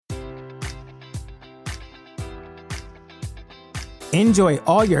Enjoy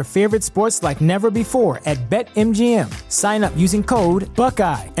all your favorite sports like never before at BetMGM. Sign up using code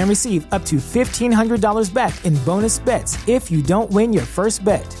Buckeye and receive up to $1,500 back in bonus bets if you don't win your first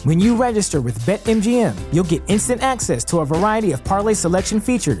bet. When you register with BetMGM, you'll get instant access to a variety of parlay selection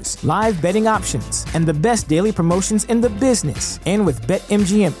features, live betting options, and the best daily promotions in the business. And with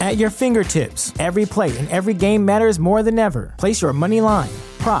BetMGM at your fingertips, every play and every game matters more than ever. Place your money line,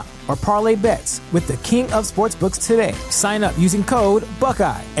 prop, or parlay bets with the king of sportsbooks today. Sign up using code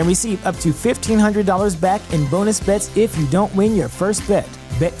Buckeye and receive up to $1,500 back in bonus bets if you don't win your first bet.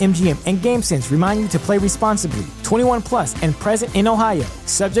 BetMGM and GameSense remind you to play responsibly. 21 plus and present in Ohio,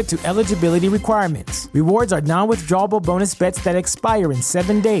 subject to eligibility requirements. Rewards are non-withdrawable bonus bets that expire in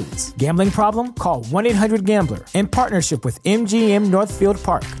 7 days. Gambling problem? Call 1-800-GAMBLER. In partnership with MGM Northfield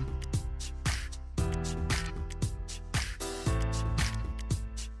Park.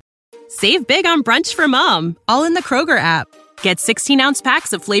 Save big on brunch for mom, all in the Kroger app. Get 16-ounce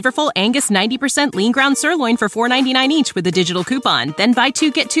packs of flavorful Angus 90% lean ground sirloin for $4.99 each with a digital coupon. Then buy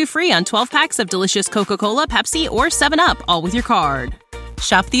 2, get 2 free on 12 packs of delicious Coca-Cola, Pepsi, or 7UP, all with your card.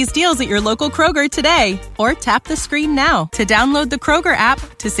 Shop these deals at your local Kroger today, or tap the screen now to download the Kroger app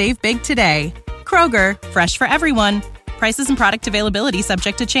to save big today. Kroger, fresh for everyone. Prices and product availability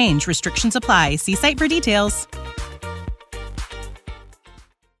subject to change. Restrictions apply. See site for details.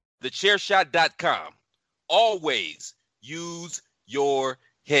 TheChairShot.com. Always use your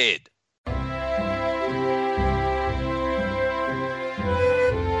head.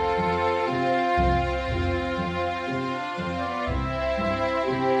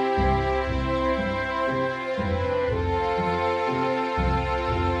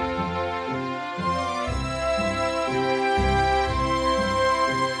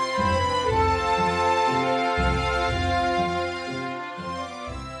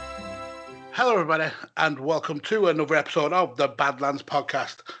 Hello, everybody, and welcome to another episode of the Badlands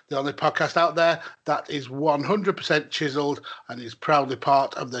Podcast, the only podcast out there that is 100% chiseled and is proudly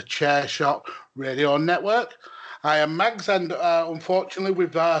part of the Chair Shot Radio Network. I am Mags, and unfortunately,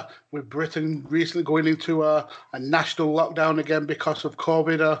 with Britain recently going into a national lockdown again because of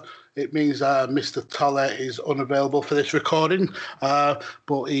COVID, it means Mr. Tolle is unavailable for this recording,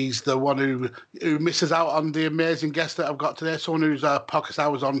 but he's the one who misses out on the amazing guest that I've got today, someone whose podcast I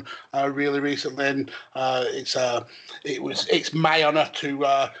was on really recently, and it's my honour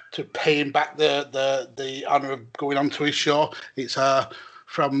to pay him back the honour of going on to his show. It's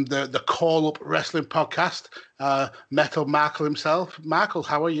from the Call Up Wrestling Podcast, Metal Markle himself. Markle,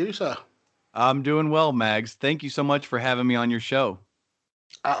 how are you, sir? I'm doing well, Mags. Thank you so much for having me on your show.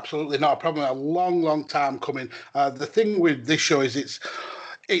 Absolutely not a problem. A long time coming. The thing with this show is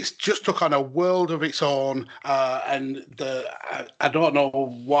it's just took on a world of its own, and I don't know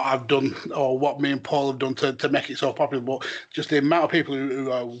what I've done or what me and Paul have done to make it so popular, but just the amount of people who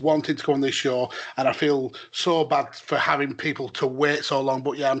are wanting to come on this show, and I feel so bad for having people to wait so long.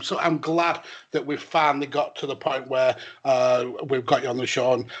 But yeah, I'm glad that we've finally got to the point where we've got you on the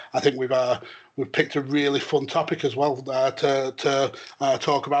show, and I think we've picked a really fun topic as well to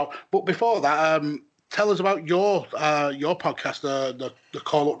talk about. But before that, tell us about your podcast, the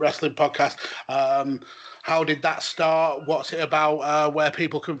Call Up Wrestling Podcast. How did that start? What's it about? Where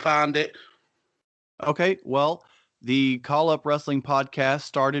people can find it? Okay, well, the Call Up Wrestling Podcast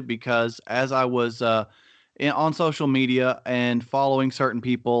started because as I was on social media and following certain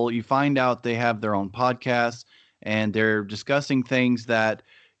people, you find out they have their own podcasts and they're discussing things that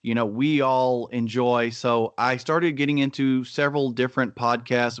we all enjoy. So I started getting into several different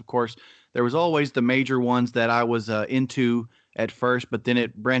podcasts. Of course, there was always the major ones that I was into at first, but then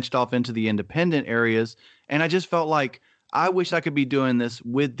it branched off into the independent areas. And I just felt like I wish I could be doing this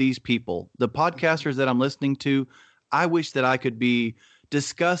with these people. The podcasters that I'm listening to, I wish that I could be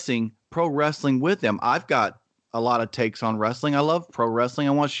discussing pro wrestling with them. I've got a lot of takes on wrestling. I love pro wrestling.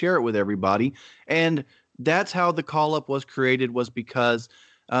 I want to share it with everybody. And that's how the Call Up was created, was because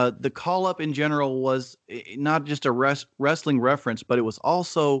the Call Up in general was not just a wrestling reference, but it was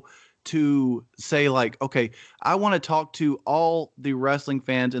also to say like, okay, I want to talk to all the wrestling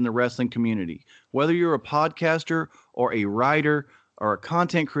fans in the wrestling community. Whether you're a podcaster or a writer or a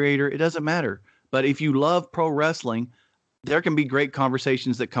content creator, it doesn't matter. But if you love pro wrestling, there can be great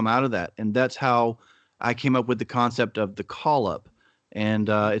conversations that come out of that. And that's how I came up with the concept of the Call Up. And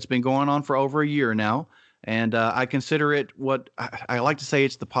it's been going on for over a year now. And I consider it what I like to say,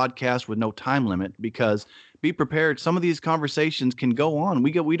 it's the podcast with no time limit, because be prepared. Some of these conversations can go on.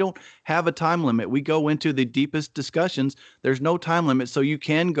 We don't have a time limit. We go into the deepest discussions. There's no time limit. So you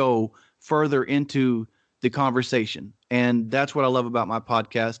can go further into the conversation. And that's what I love about my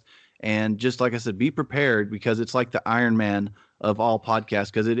podcast. And just like I said, be prepared, because it's like the Iron Man of all podcasts,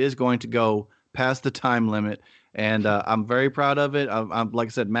 because it is going to go past the time limit. And I'm very proud of it. I'm like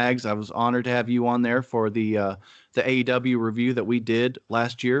I said, Mags, I was honored to have you on there for the AEW review that we did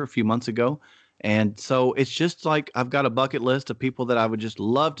last year, a few months ago. And so it's just like I've got a bucket list of people that I would just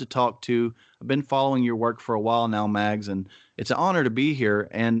love to talk to. I've been following your work for a while now, Mags, and it's an honor to be here.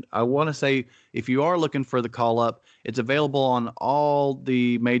 And I want to say, if you are looking for the call up, it's available on all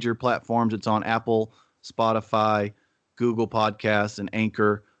the major platforms. It's on Apple, Spotify, Google Podcasts, and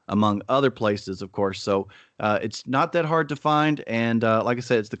Anchor, among other places, of course. So it's not that hard to find. And like I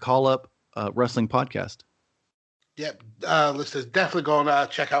said, it's the Call Up Wrestling Podcast. Yep, listeners, definitely go and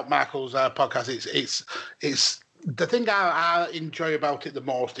check out Michael's podcast. It's the thing I enjoy about it the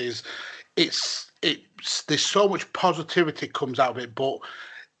most is there's so much positivity comes out of it, but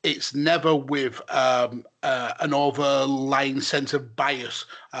it's never with an overlying sense of bias.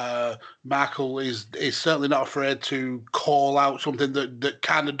 Michael is certainly not afraid to call out something that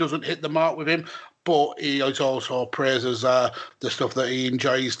kind of doesn't hit the mark with him, but he also praises the stuff that he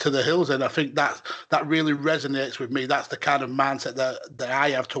enjoys to the hills, and I think that really resonates with me. That's the kind of mindset that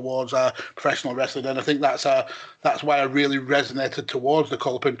I have towards professional wrestling, and I think that's why I really resonated towards the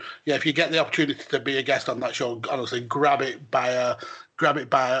call-up. And yeah, if you get the opportunity to be a guest on that show, honestly, grab it by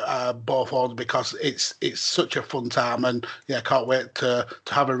both horns, because it's such a fun time, and yeah, can't wait to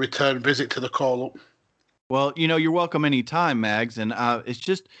have a return visit to the call-up. Well, you're welcome anytime, Mags, and it's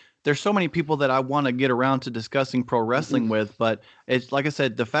just, there's so many people that I want to get around to discussing pro wrestling with, but it's like I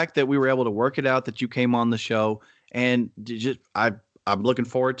said, the fact that we were able to work it out, that you came on the show, and I'm looking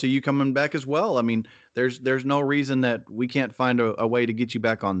forward to you coming back as well. I mean, there's no reason that we can't find a way to get you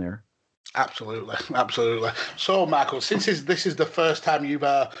back on there. Absolutely. So, Michael, since this is the first time you've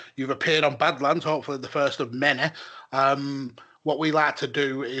appeared on Badlands, hopefully the first of many, what we like to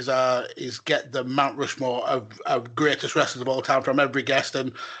do is get the Mount Rushmore of greatest wrestlers of all time from every guest,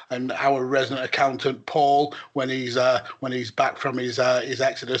 and our resident accountant Paul, when he's back from his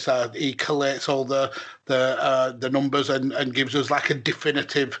exodus, he collates all the numbers and gives us like a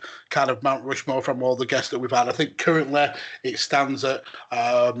definitive kind of Mount Rushmore from all the guests that we've had. I think currently it stands at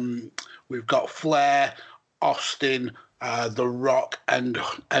we've got Flair, Austin, The Rock, and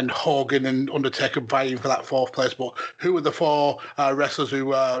Hogan and Undertaker vying for that fourth place. But who are the four wrestlers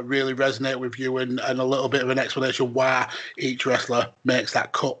who really resonate with you, and a little bit of an explanation why each wrestler makes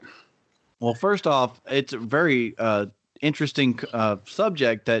that cut? Well, first off, it's a very interesting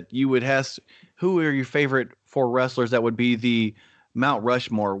subject that you would ask, who are your favorite four wrestlers that would be the Mount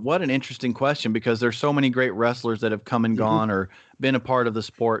Rushmore? What an interesting question, because there's so many great wrestlers that have come and gone or been a part of the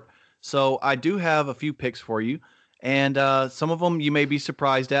sport. So I do have a few picks for you. And some of them you may be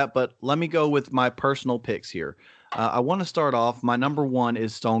surprised at, but let me go with my personal picks here. I want to start off. My number one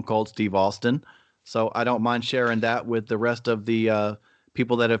is Stone Cold Steve Austin. So I don't mind sharing that with the rest of the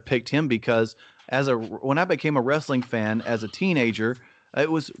people that have picked him, because when I became a wrestling fan as a teenager, it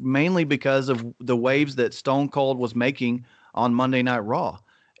was mainly because of the waves that Stone Cold was making on Monday Night Raw.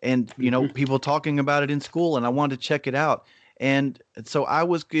 And, people talking about it in school, and I wanted to check it out. And so I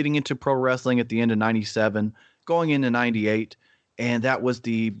was getting into pro wrestling at the end of 97, going into 98, and that was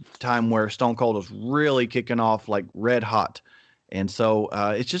the time where Stone Cold was really kicking off like red hot. And so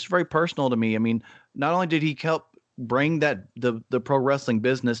it's just very personal to me. I mean, not only did he help bring the pro wrestling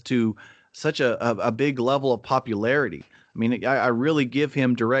business to such a big level of popularity, I mean, I really give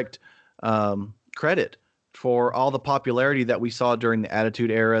him direct credit for all the popularity that we saw during the Attitude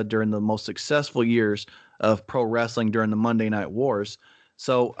Era, during the most successful years of pro wrestling during the Monday Night Wars.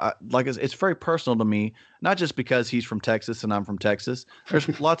 So, it's very personal to me, not just because he's from Texas and I'm from Texas.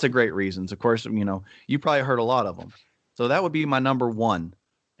 There's lots of great reasons. Of course, you probably heard a lot of them. So that would be my number one.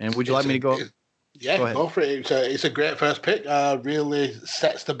 And would you like me to go? Yeah, go for it. It's a great first pick. Really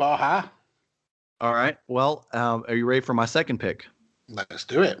sets the bar high. All right. Well, are you ready for my second pick? Let's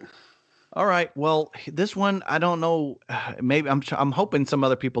do it. All right. Well, this one, I don't know. Maybe I'm hoping some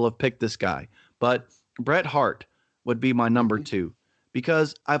other people have picked this guy, but Bret Hart would be my number two,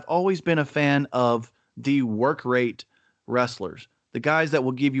 because I've always been a fan of the work rate wrestlers, the guys that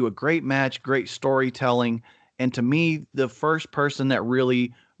will give you a great match, great storytelling. And to me, the first person that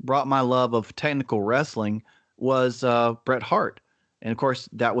really brought my love of technical wrestling was Bret Hart. And of course,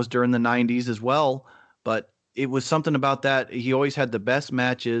 that was during the 90s as well. But it was something about that. He always had the best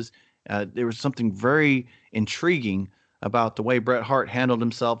matches. There was something very intriguing about the way Bret Hart handled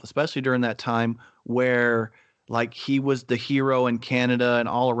himself, especially during that time where like he was the hero in Canada and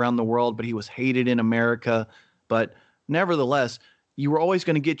all around the world, but he was hated in America. But nevertheless, you were always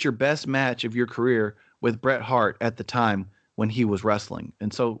going to get your best match of your career with Bret Hart at the time when he was wrestling.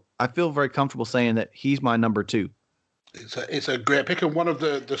 And so I feel very comfortable saying that he's my number two. It's a great pick, and one of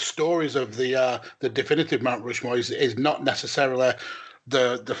the stories of the definitive Mount Rushmore is not necessarily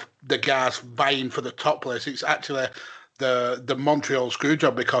the guys vying for the top place. It's actually the Montreal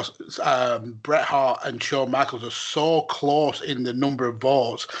Screwjob, because Bret Hart and Shawn Michaels are so close in the number of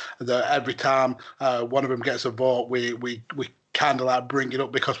votes that every time one of them gets a vote, we kind of like bring it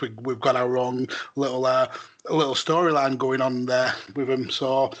up, because we've got our own little storyline going on there with them.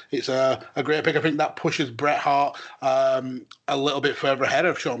 So it's a great pick. I think that pushes Bret Hart a little bit further ahead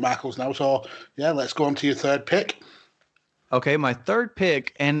of Shawn Michaels now. So yeah, let's go on to your third pick. Okay, my third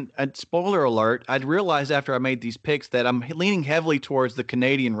pick, and spoiler alert, I'd realized after I made these picks that I'm leaning heavily towards the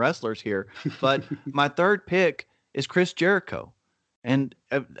Canadian wrestlers here, but my third pick is Chris Jericho. And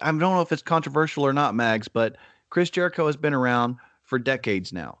I don't know if it's controversial or not, Mags, but Chris Jericho has been around for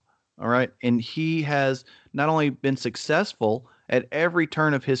decades now, all right? And he has not only been successful at every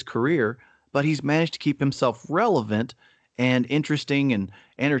turn of his career, but he's managed to keep himself relevant and interesting and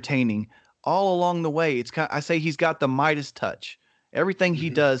entertaining all along the way. I say he's got the Midas touch. Everything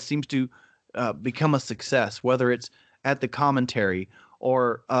he does seems to become a success, whether it's at the commentary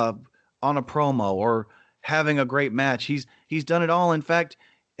or on a promo or having a great match. He's done it all. In fact,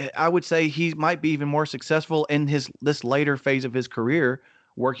 I would say he might be even more successful in this later phase of his career,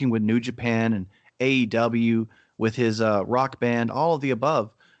 working with New Japan and AEW with his rock band, all of the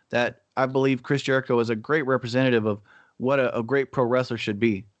above. That I believe Chris Jericho is a great representative of what a great pro wrestler should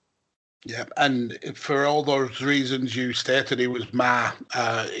be. Yeah, and for all those reasons you stated, he was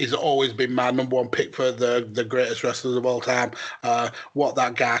he's always been my number one pick for the greatest wrestlers of all time. What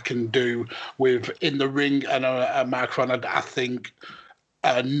that guy can do in the ring and a microphone, I think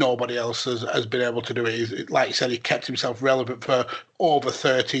nobody else has been able to do it. Like you said, he kept himself relevant for over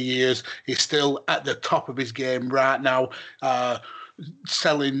 30 years. He's still at the top of his game right now.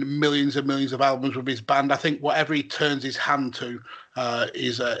 Selling millions and millions of albums with his band. I think whatever he turns his hand to,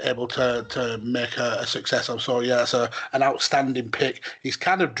 is able to make a success of. So yeah, it's an outstanding pick. He's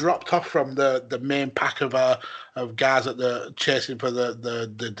kind of dropped off from the main pack of guys at the chasing for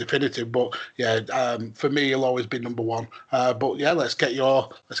the definitive. But yeah, for me, he'll always be number one. But yeah, let's get your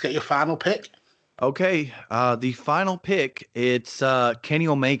final pick. Okay, the final pick, it's Kenny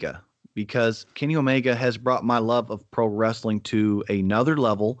Omega. Because Kenny Omega has brought my love of pro wrestling to another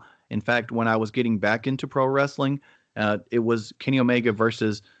level. In fact, when I was getting back into pro wrestling, it was Kenny Omega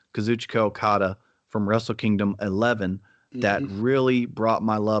versus Kazuchika Okada from Wrestle Kingdom 11 that really brought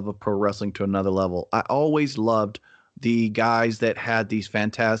my love of pro wrestling to another level. I always loved the guys that had these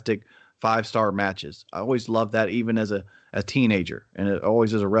fantastic 5-star matches. I always loved that, even as a teenager, and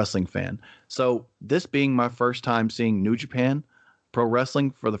always as a wrestling fan. So this being my first time seeing New Japan pro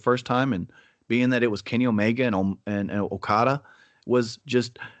wrestling for the first time, and being that it was Kenny Omega and Okada, was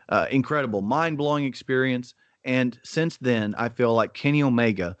just incredible, mind-blowing experience. And since then, I feel like Kenny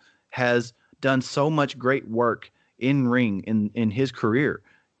Omega has done so much great work in ring in his career,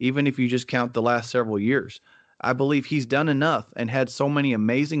 even if you just count the last several years. I believe he's done enough and had so many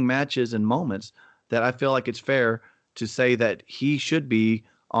amazing matches and moments that I feel like it's fair to say that he should be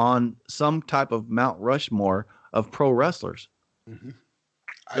on some type of Mount Rushmore of pro wrestlers. Mm-hmm.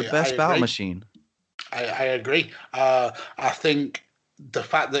 The best battle machine. I agree. I think the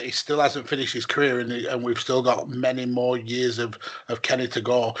fact that he still hasn't finished his career and we've still got many more years of Kenny to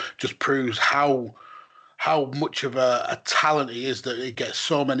go just proves how much of a talent he is, that he gets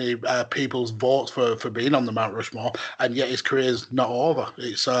so many people's votes for being on the Mount Rushmore, and yet his career's not over.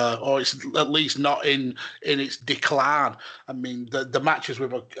 It's or it's at least not in its decline. I mean, the matches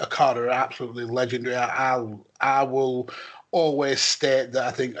with Okada are absolutely legendary. I will always state that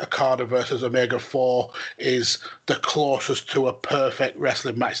I think Okada versus Omega 4 is the closest to a perfect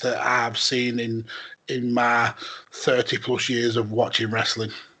wrestling match that I've seen in my 30 plus years of watching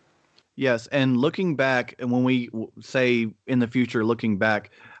wrestling. Yes, and looking back, and when we say in the future, looking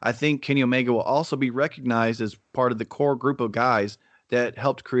back, I think Kenny Omega will also be recognized as part of the core group of guys that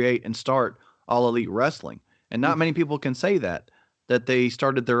helped create and start All Elite Wrestling. And not many people can say that they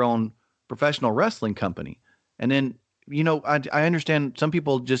started their own professional wrestling company. And then, you know, I understand some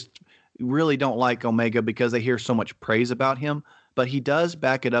people just really don't like Omega because they hear so much praise about him, but he does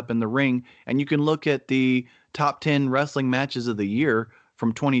back it up in the ring. And you can look at the top 10 wrestling matches of the year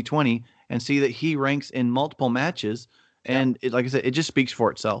from 2020 and see that he ranks in multiple matches. And like I said, it just speaks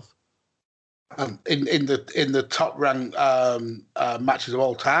for itself. In the top ranked matches of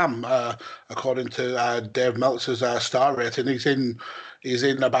all time, according to Dave Meltzer's star rating, he's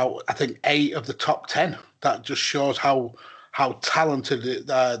in about, I think, 8 of the top 10. That just shows how talented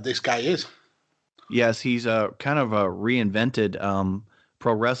this guy is. Yes, he's kind of reinvented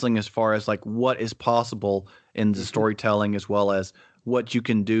pro wrestling as far as like what is possible in the storytelling as well as what you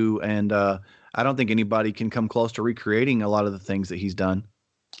can do. And I don't think anybody can come close to recreating a lot of the things that he's done.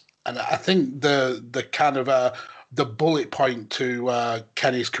 And I think the kind of the bullet point to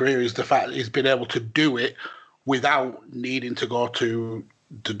Kenny's career is the fact that he's been able to do it without needing to go to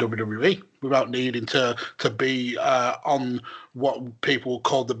WWE, without needing to be on what people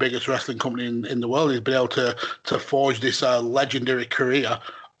call the biggest wrestling company in the world. He's been able to forge this legendary career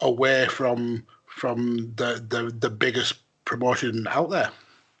away from the biggest promotion out there.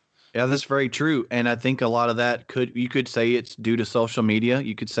 Yeah, that's very true. And I think a lot of that you could say it's due to social media.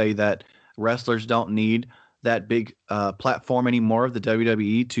 You could say that wrestlers don't need that big platform anymore of the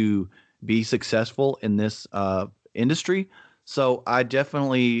WWE to be successful in this industry. So I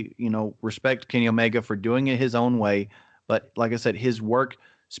definitely, respect Kenny Omega for doing it his own way. But like I said, his work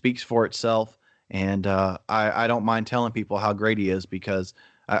speaks for itself. And I don't mind telling people how great he is, because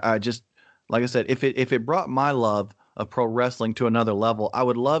I just, like I said, if it brought my love of pro wrestling to another level, I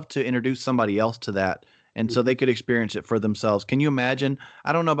would love to introduce somebody else to that, and so they could experience it for themselves. Can you imagine?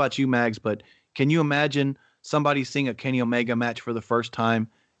 I don't know about you, Mags, but can you imagine somebody seeing a Kenny Omega match for the first time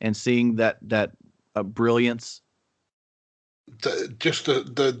and seeing that brilliance?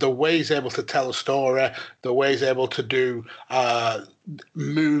 The way he's able to tell a story, the way he's able to do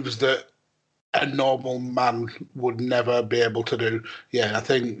moves that a normal man would never be able to do. Yeah, I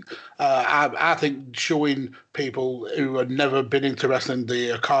think showing people who have never been into wrestling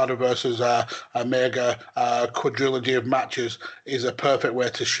the Okada versus Omega quadrilogy of matches is a perfect way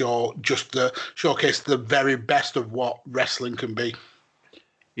to showcase the very best of what wrestling can be.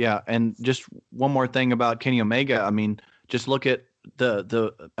 Yeah, and just one more thing about Kenny Omega. I mean, just look at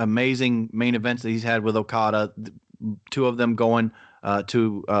the amazing main events that he's had with Okada. Two of them going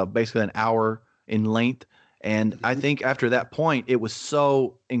to basically an hour in length. And I think after that point, it was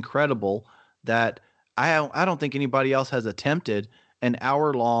so incredible that I don't think anybody else has attempted an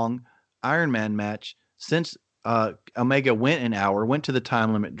hour-long Iron Man match since Omega went an hour, went to the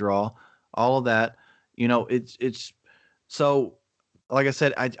time limit draw, all of that. It's so, like I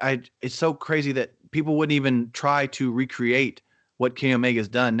said, it's so crazy that people wouldn't even try to recreate what Kenny Omega's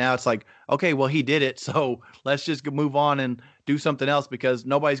done. Now it's like, okay, well, he did it, so let's just move on and do something else, because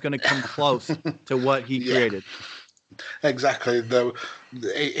nobody's going to come close to what he created. Exactly.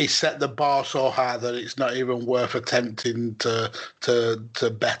 He set the bar so high that it's not even worth attempting to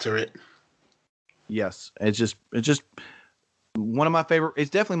better it. Yes, it's just one of my favorite. It's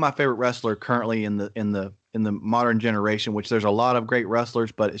definitely my favorite wrestler currently in the modern generation. Which there's a lot of great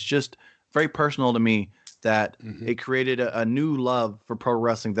wrestlers, but it's just very personal to me that it created a new love for pro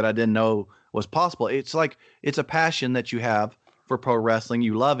wrestling that I didn't know was possible. It's like, it's a passion that you have for pro wrestling.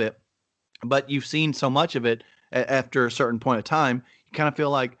 You love it, but you've seen so much of it after a certain point of time, you kind of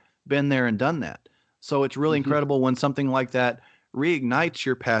feel like been there and done that. So it's really incredible when something like that reignites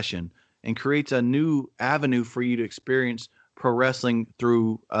your passion and creates a new avenue for you to experience pro wrestling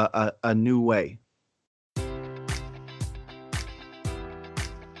through a new way.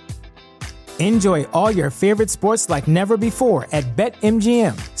 Enjoy all your favorite sports like never before at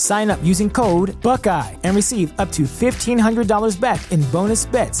BetMGM. Sign up using code Buckeye and receive up to $1,500 back in bonus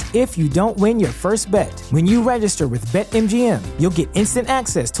bets if you don't win your first bet. When you register with BetMGM, you'll get instant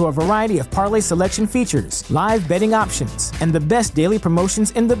access to a variety of parlay selection features, live betting options, and the best daily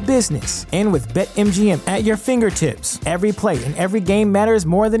promotions in the business. And with BetMGM at your fingertips, every play and every game matters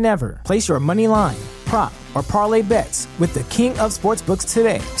more than ever. Place your money line, prop, or parlay bets with the king of sportsbooks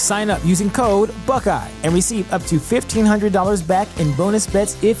today. Sign up using code Buckeye and receive up to $1,500 back in bonus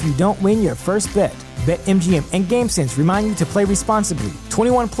bets if you don't win your first bet. BetMGM and GameSense remind you to play responsibly.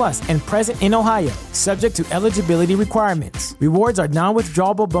 21 plus and present in Ohio, subject to eligibility requirements. Rewards are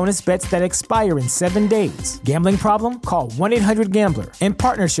non-withdrawable bonus bets that expire in 7 days. Gambling problem? Call 1-800-GAMBLER. In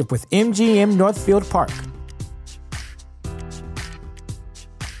partnership with MGM Northfield Park.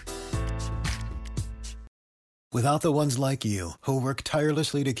 Without the ones like you, who work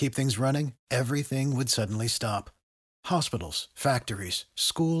tirelessly to keep things running, everything would suddenly stop. Hospitals, factories,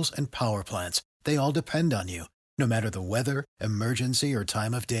 schools, and power plants, they all depend on you. No matter the weather, emergency, or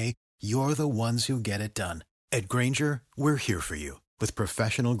time of day, you're the ones who get it done. At Grainger, we're here for you with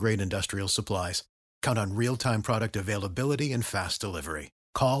professional-grade industrial supplies. Count on real-time product availability and fast delivery.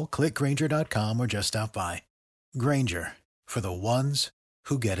 Call, click Grainger.com, or just stop by. Grainger, for the ones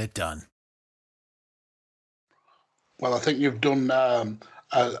who get it done. Well, I think you've done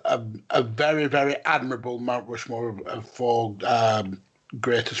a very, very admirable Mount Rushmore for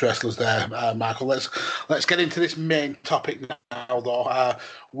greatest wrestlers there, Michael. Let's get into this main topic now, though.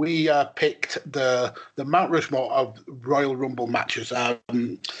 We picked the Mount Rushmore of Royal Rumble matches.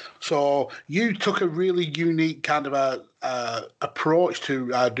 So you took a really unique kind of a approach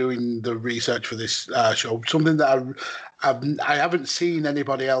to doing the research for this show. Something that I haven't seen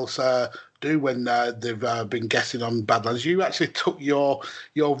anybody else do when they've been guessing on Badlands. You actually took your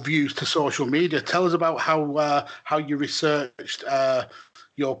views to social media. Tell us about how you researched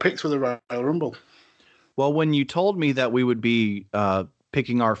your picks for the Royal Rumble. Well, when you told me that we would be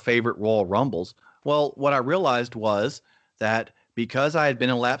picking our favorite Royal Rumbles, well, what I realized was that because I had been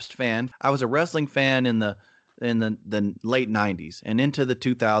a lapsed fan, I was a wrestling fan in the late 90s and into the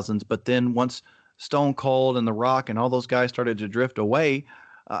 2000s. But then once Stone Cold and The Rock and all those guys started to drift away,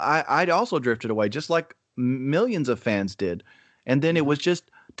 I'd also drifted away, just like millions of fans did. And then it was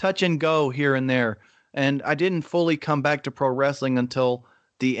just touch and go here and there. And I didn't fully come back to pro wrestling until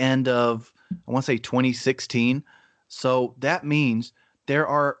the end of, I want to say 2016. So that means there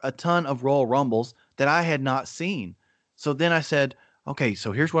are a ton of Royal Rumbles that I had not seen. So then I said, okay,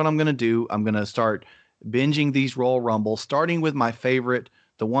 so here's what I'm going to do. I'm going to start binging these Royal Rumbles, starting with my favorite,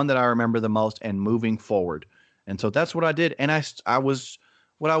 the one that I remember the most, and moving forward. And so that's what I did. And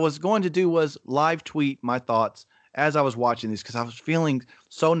what I was going to do was live tweet my thoughts as I was watching these, because I was feeling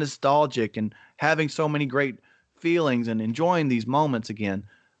so nostalgic and having so many great feelings and enjoying these moments again,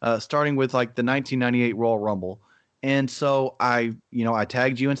 starting with like the 1998 Royal Rumble. And so I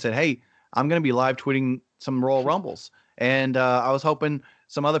tagged you and said, hey, I'm going to be live tweeting some Royal Rumbles. And I was hoping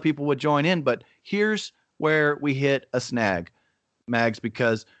some other people would join in. But here's where we hit a snag, Mags,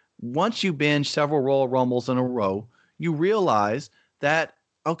 because once you binge several Royal Rumbles in a row, you realize that,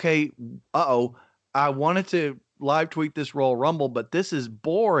 okay, I wanted to live tweet this Royal Rumble, but this is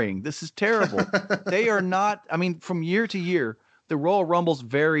boring. This is terrible. They are not, I mean, from year to year, the Royal Rumbles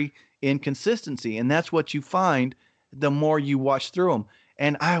vary in consistency, and that's what you find the more you watch through them.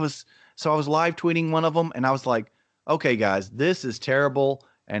 And I was live tweeting one of them, and I was like, okay, guys, this is terrible.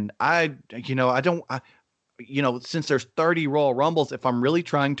 And since there's 30 Royal Rumbles, if I'm really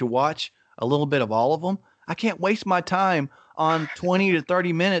trying to watch a little bit of all of them, I can't waste my time on 20 to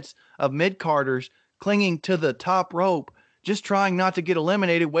 30 minutes of mid-carders clinging to the top rope, just trying not to get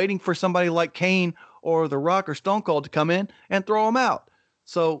eliminated, waiting for somebody like Kane or The Rock or Stone Cold to come in and throw them out.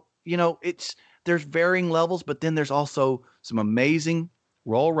 So, there's varying levels, but then there's also some amazing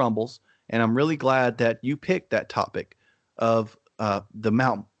Royal Rumbles. And I'm really glad that you picked that topic of the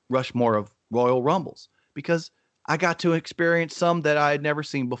Mount Rushmore of Royal Rumbles, because I got to experience some that I had never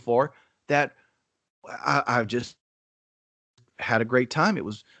seen before that I've just had a great time. It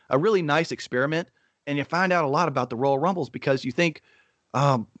was a really nice experiment. And you find out a lot about the Royal Rumbles because you think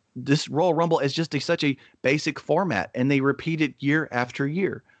this Royal Rumble is just such a basic format, and they repeat it year after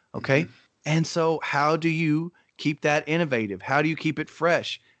year. Okay. Mm-hmm. And so how do you keep that innovative? How do you keep it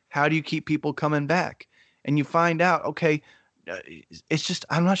fresh? How do you keep people coming back? And you find out, okay, it's just,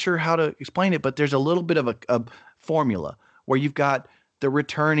 I'm not sure how to explain it, but there's a little bit of a formula where you've got the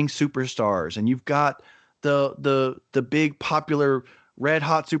returning superstars, and you've got the big popular red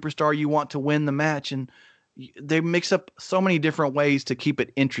hot superstar you want to win the match. And they mix up so many different ways to keep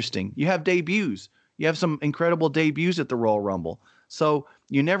it interesting. You have debuts. You have some incredible debuts at the Royal Rumble. So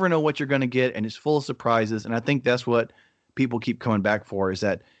you never know what you're going to get, and it's full of surprises. And I think that's what people keep coming back for, is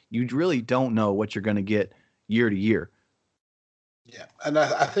that you really don't know what you're going to get year to year. Yeah, and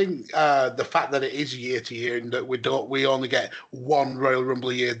I think the fact that it is year to year and that we only get one Royal Rumble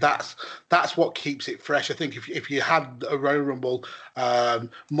a year, that's what keeps it fresh. I think if you had a Royal Rumble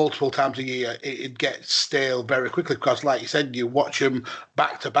multiple times a year, it'd get stale very quickly, because, like you said, you watch them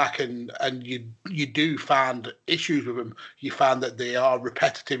back to back, and you do find issues with them. You find that they are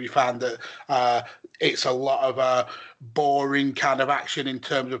repetitive. You find that it's a lot of boring kind of action in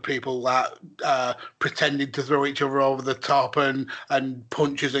terms of people that pretending to throw each other over the top and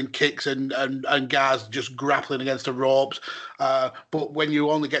punches and kicks and guys just grappling against the ropes. But when you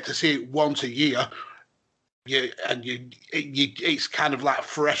only get to see it once a year, it's kind of like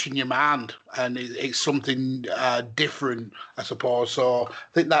fresh in your mind, and it's something different, I suppose. So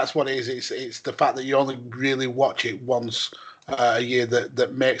I think that's what it is. It's the fact that you only really watch it once a year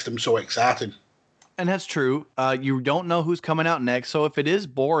that makes them so exciting. And that's true. You don't know who's coming out next. So if it is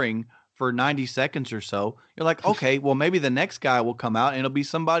boring for 90 seconds or so, you're like, okay, well, maybe the next guy will come out and it'll be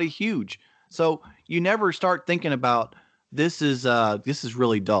somebody huge. So you never start thinking about this is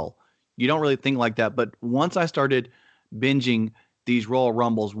really dull. You don't really think like that. But once I started binging these Royal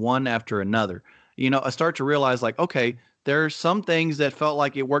Rumbles one after another, I start to realize, like, okay, there's some things that felt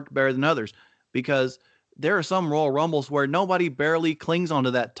like it worked better than others, because there are some Royal Rumbles where nobody barely clings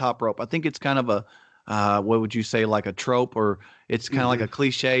onto that top rope. I think it's kind of a, what would you say, like a trope, or it's kind of like a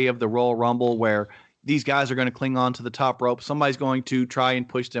cliche of the Royal Rumble where these guys are going to cling on to the top rope. Somebody's going to try and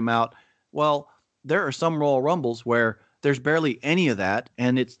push them out. Well, there are some Royal Rumbles where there's barely any of that,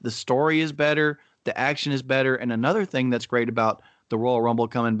 and the story is better, the action is better. And another thing that's great about the Royal Rumble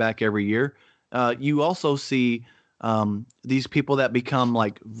coming back every year, you also see these people that become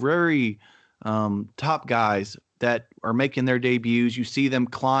like very top guys that are making their debuts. You see them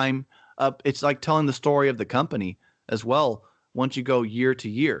climb up. It's like telling the story of the company as well once you go year to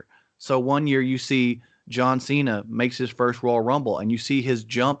year. So one year you see John Cena makes his first Royal Rumble, and you see his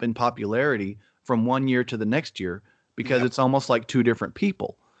jump in popularity from one year to the next year because it's almost like two different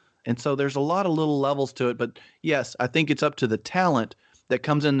people. And so there's a lot of little levels to it. But yes, I think it's up to the talent that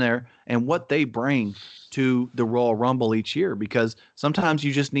comes in there and what they bring to the Royal Rumble each year, because sometimes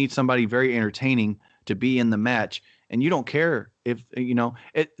you just need somebody very entertaining to be in the match, and you don't care if,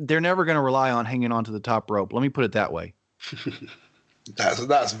 they're never going to rely on hanging on to the top rope. Let me put it that way.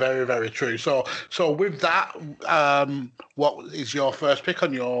 That's very, very true. So with that, what is your first pick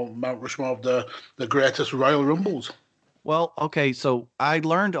on your Mount Rushmore of the greatest Royal Rumbles? Well, okay, so I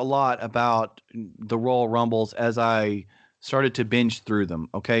learned a lot about the Royal Rumbles as I started to binge through them,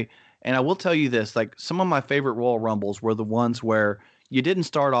 okay? And I will tell you this, like some of my favorite Royal Rumbles were the ones where you didn't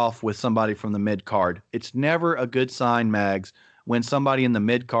start off with somebody from the mid-card. It's never a good sign, Mags, when somebody in the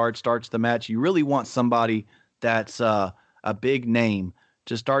mid-card starts the match. You really want somebody that's a big name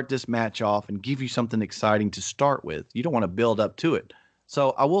to start this match off and give you something exciting to start with. You don't want to build up to it.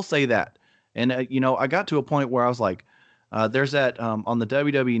 So I will say that. And, I got to a point where I was like, there's that on the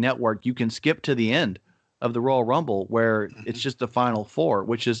WWE Network, you can skip to the end of the Royal Rumble where it's just the final four,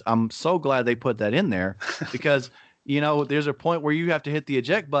 which is, I'm so glad they put that in there because, there's a point where you have to hit the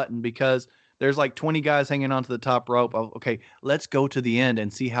eject button because there's like 20 guys hanging onto the top rope. Okay, let's go to the end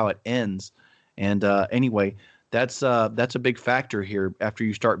and see how it ends. And anyway, that's a big factor here after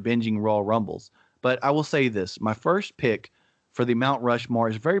you start binging Royal Rumbles. But I will say this, my first pick for the Mount Rushmore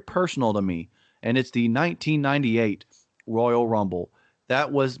is very personal to me, and it's the 1998 Royal Rumble.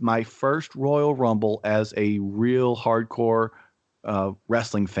 That was my first Royal Rumble as a real hardcore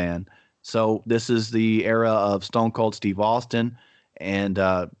wrestling fan. So this is the era of Stone Cold Steve Austin, and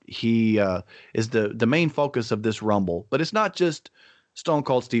he is the main focus of this Rumble. But it's not just Stone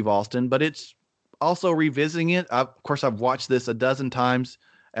Cold Steve Austin, but it's also revisiting it. Of course, I've watched this a dozen times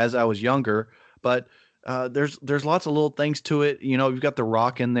as I was younger, but there's lots of little things to it. You've got The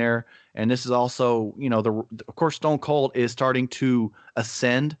Rock in there, and this is also, of course, Stone Cold is starting to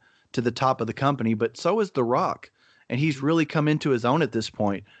ascend to the top of the company, but so is The Rock, and he's really come into his own at this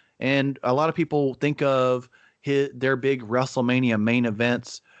point. And a lot of people think of their big WrestleMania main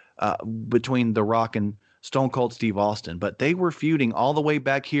events between The Rock and Stone Cold Steve Austin, but they were feuding all the way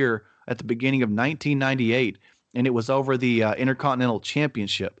back here at the beginning of 1998, and it was over the Intercontinental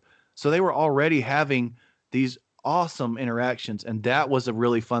Championship. So they were already having these awesome interactions, and that was a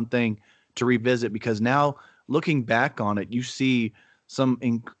really fun thing to revisit because now looking back on it, you see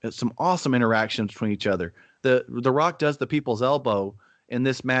some awesome interactions between each other. The Rock does the People's Elbow in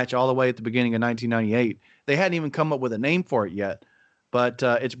this match all the way at the beginning of 1998. They hadn't even come up with a name for it yet, but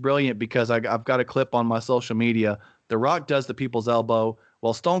it's brilliant because I've got a clip on my social media. The Rock does the People's Elbow.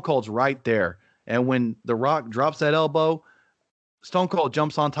 Well, Stone Cold's right there. And when The Rock drops that elbow, Stone Cold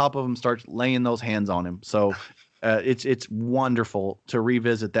jumps on top of him, starts laying those hands on him. So it's wonderful to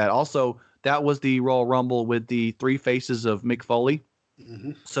revisit that. Also, that was the Royal Rumble with the three faces of Mick Foley.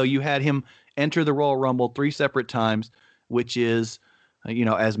 Mm-hmm. So you had him enter the Royal Rumble 3 separate times, which is,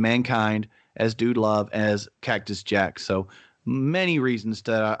 as Mankind, as Dude Love, as Cactus Jack. So many reasons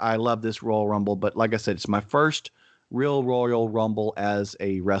that I love this Royal Rumble. But like I said, it's my first real Royal Rumble as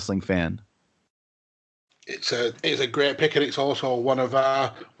a wrestling fan. It's a great pick, and it's also one of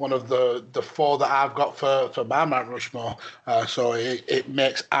the four that I've got for my Mount Rushmore. So it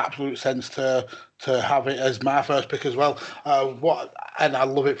makes absolute sense to have it as my first pick as well. And I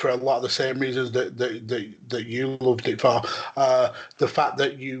love it for a lot of the same reasons that you loved it for. The fact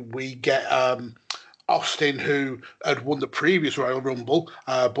that we get Austin, who had won the previous Royal Rumble,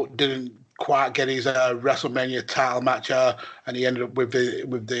 but didn't quite get his WrestleMania title match, and he ended up with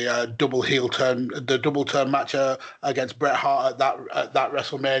the double turn match against Bret Hart at that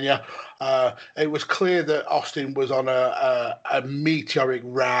WrestleMania. It was clear that Austin was on a meteoric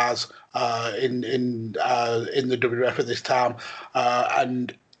rise in the WWF at this time,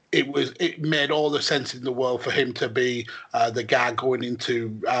 and it made all the sense in the world for him to be the guy going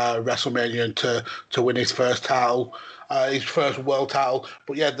into WrestleMania and to win his first title, his first world title.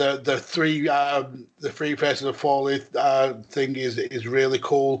 But yeah, the three faces of Foley thing is really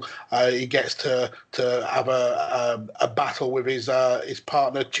cool. He gets to have a battle with his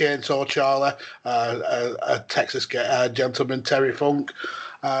partner Chainsaw Charlie, a Texas gentleman, Terry Funk.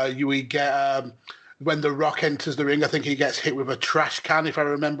 We get. When The Rock enters the ring, I think he gets hit with a trash can, if I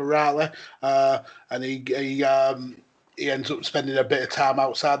remember rightly, and he ends up spending a bit of time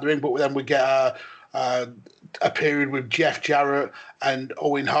outside the ring. But then we get a period with Jeff Jarrett and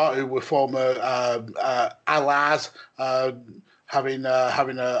Owen Hart, who were former allies, having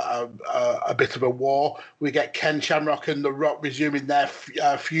a bit of a war. We get Ken Shamrock and The Rock resuming their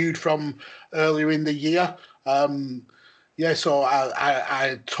feud from earlier in the year. Yeah, so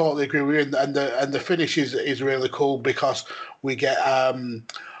I totally agree with you, and the finish is really cool because we get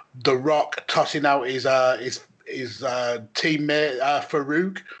The Rock tossing out his teammate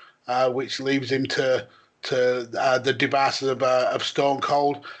Farouk, which leaves him to the devices of Stone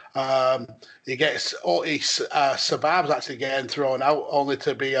Cold. He survives actually getting thrown out, only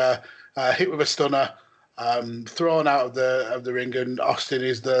to be hit with a stunner. Thrown out of the ring, and Austin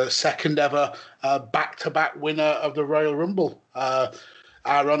is the second ever back-to-back winner of the Royal Rumble.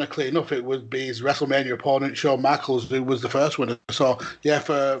 Ironically enough, it would be his WrestleMania opponent, Shawn Michaels, who was the first winner. So, yeah,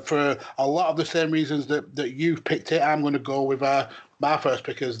 for a lot of the same reasons that you've picked it, I'm going to go with my first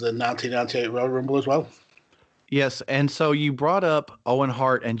pick as the 1998 Royal Rumble as well. Yes, and so you brought up Owen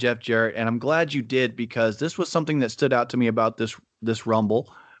Hart and Jeff Jarrett, and I'm glad you did because this was something that stood out to me about this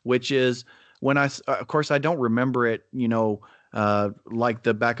Rumble, which is when of course, I don't remember it, like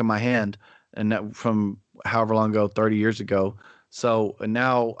the back of my hand, and that from however long ago, 30 years ago. So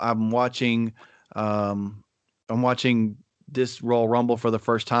now I'm watching this Royal Rumble for the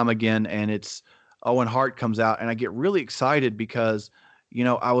first time again, and it's Owen Hart comes out, and I get really excited because,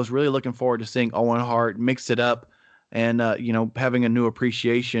 I was really looking forward to seeing Owen Hart mix it up and, having a new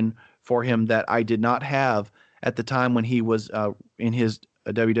appreciation for him that I did not have at the time when he was in his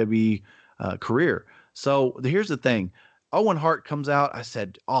WWE career. So here's the thing. Owen Hart comes out. I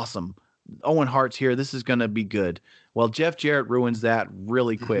said, awesome. Owen Hart's here. This is going to be good. Well, Jeff Jarrett ruins that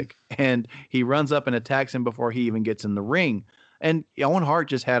really quick. And he runs up and attacks him before he even gets in the ring. And Owen Hart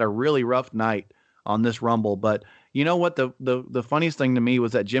just had a really rough night on this Rumble. But you know what? The funniest thing to me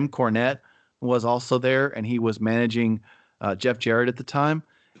was that Jim Cornette was also there, and he was managing Jeff Jarrett at the time.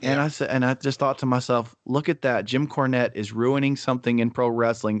 Yeah. And I just thought to myself, look at that. Jim Cornette is ruining something in pro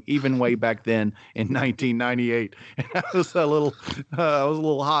wrestling, even way back then in 1998. And I was a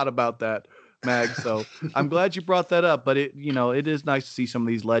little hot about that, Mag. So I'm glad you brought that up. But it is nice to see some of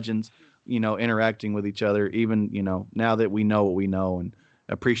these legends, interacting with each other, even, now that we know what we know and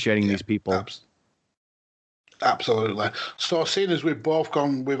appreciating these people. Absolutely. So seeing as we've both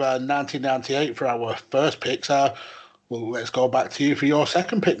gone with 1998 for our first picks, well, let's go back to you for your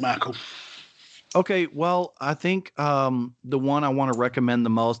second pick, Michael. Okay, well, I think the one I want to recommend the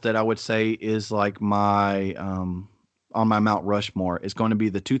most that I would say is like my on my Mount Rushmore is going to be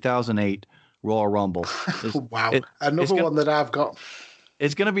the 2008 Royal Rumble. Wow, another one that I've got.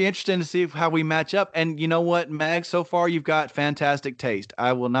 It's going to be interesting to see how we match up. And you know what, Mag? So far, you've got fantastic taste.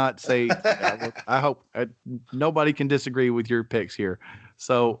 I will not say. I hope nobody can disagree with your picks here.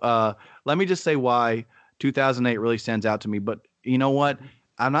 So let me just say why 2008 really stands out to me. But you know what?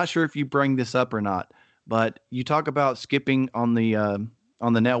 I'm not sure if you bring this up or not, but you talk about skipping on the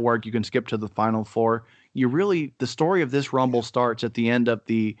network. You can skip to the Final Four. The story of this Rumble starts at the end of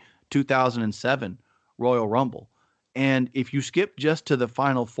the 2007 Royal Rumble. And if you skip just to the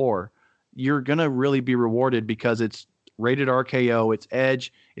Final Four, you're going to really be rewarded because it's rated RKO, it's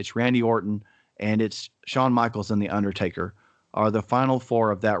Edge, it's Randy Orton, and it's Shawn Michaels and The Undertaker are the Final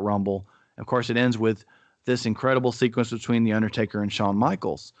Four of that Rumble. Of course, it ends with this incredible sequence between The Undertaker and Shawn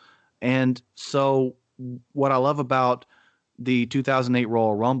Michaels. And so what I love about the 2008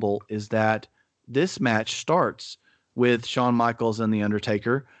 Royal Rumble is that this match starts with Shawn Michaels and The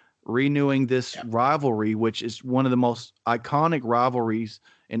Undertaker renewing this rivalry, which is one of the most iconic rivalries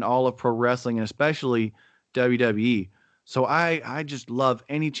in all of pro wrestling, and especially WWE. So I just love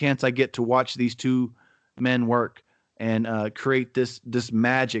any chance I get to watch these two men work and create this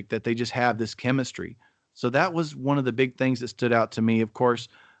magic that they just have, this chemistry. So that was one of the big things that stood out to me. Of course,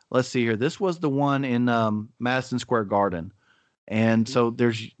 let's see here. This was the one in Madison Square Garden. And so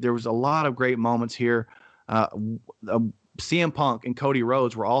there was a lot of great moments here. CM Punk and Cody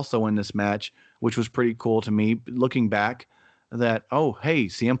Rhodes were also in this match, which was pretty cool to me, looking back that, oh, hey,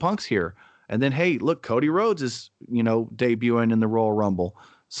 CM Punk's here. And then, hey, look, Cody Rhodes is, debuting in the Royal Rumble.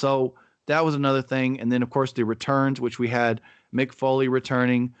 So that was another thing. And then, of course, the returns, which we had Mick Foley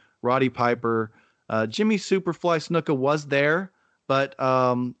returning, Roddy Piper, Jimmy Superfly Snuka was there. But,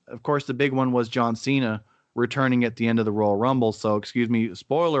 of course, the big one was John Cena returning at the end of the Royal Rumble. So, excuse me,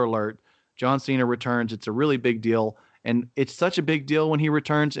 spoiler alert, John Cena returns. It's a really big deal. And it's such a big deal when he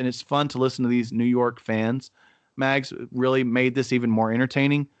returns, and it's fun to listen to these New York fans. Mags really made this even more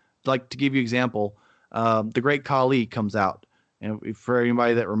entertaining. Like, to give you an example, the Great Khali comes out. And for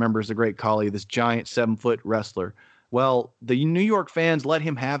anybody that remembers the Great Khali, this giant 7-foot wrestler, well, the New York fans let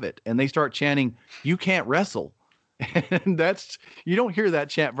him have it, and they start chanting, "You can't wrestle." And you don't hear that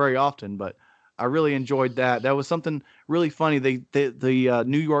chant very often, but I really enjoyed that. That was something really funny. The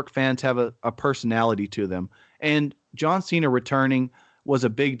New York fans have a personality to them, and John Cena returning was a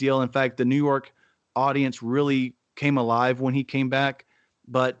big deal. In fact, the New York audience really came alive when he came back.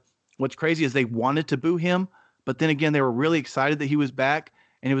 But what's crazy is they wanted to boo him, but then again, they were really excited that he was back,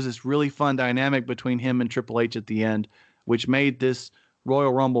 and it was this really fun dynamic between him and Triple H at the end, which made this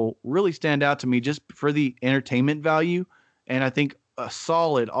Royal Rumble really stand out to me just for the entertainment value, and I think a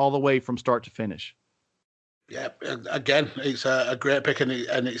solid all the way from start to finish. Yeah, again, it's a great pick, and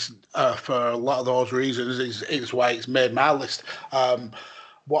it's for a lot of those reasons is why it's made my list.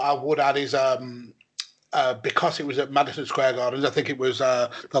 What I would add is because it was at Madison Square Garden, I think it was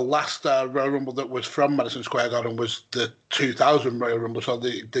the last Royal Rumble that was from Madison Square Garden was the 2000 Royal Rumble, so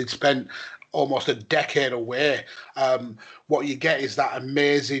they'd spent almost a decade away. What you get is that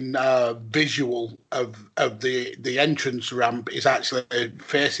amazing visual of the entrance ramp is actually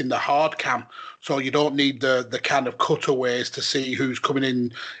facing the hard cam, so you don't need the kind of cutaways to see who's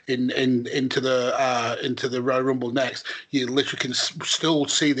coming into the Royal Rumble next. You literally can still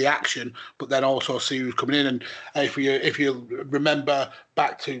see the action, but then also see who's coming in. And if you remember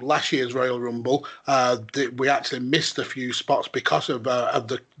back to last year's Royal Rumble, we actually missed a few spots because of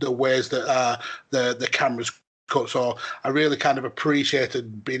the ways that the cameras cut. So I really kind of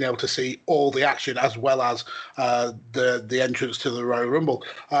appreciated being able to see all the action as well as the entrance to the Royal Rumble.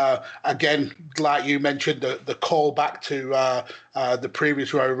 Again, like you mentioned, the call back to the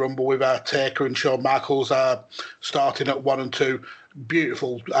previous Royal Rumble with Taker and Shawn Michaels starting at 1 and 2.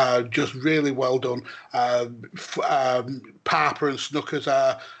 Beautiful, just really well done. Piper and Snuka's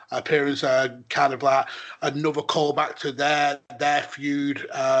appearance, kind of like another callback to their feud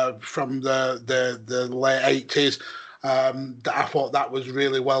from the late 80s. I thought that was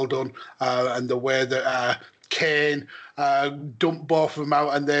really well done, and the way that Kane dumped both of them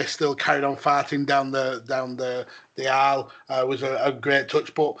out and they still carried on fighting down the aisle was a great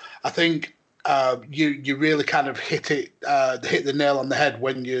touch. But I think you really kind of hit the nail on the head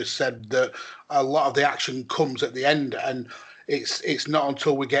when you said that a lot of the action comes at the end, and it's not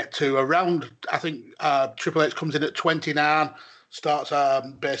until we get to around, I think Triple H comes in at 29, starts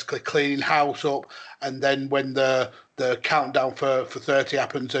basically cleaning house up, and then when the countdown for 30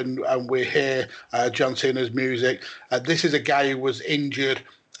 happens and we hear John Cena's music. This is a guy who was injured,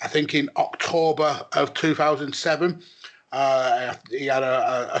 I think, in October of 2007. He had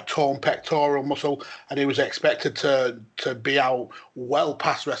a torn pectoral muscle, and he was expected to be out well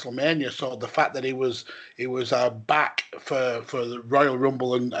past WrestleMania. So the fact that he was back for the Royal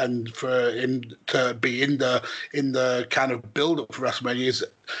Rumble and for him to be in the kind of build up for WrestleMania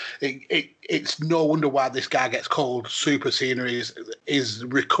it's no wonder why this guy gets called Super Cena. His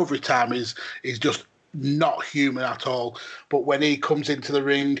recovery time is just not human at all. But when he comes into the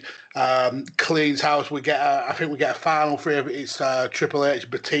ring, cleans house, I think we get a final three of it. It's Triple H,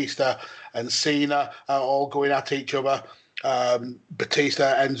 Batista, and Cena all going at each other.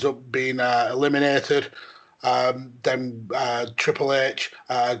 Batista ends up being eliminated. Then Triple H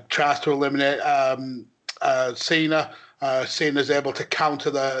tries to eliminate Cena. Cena's able to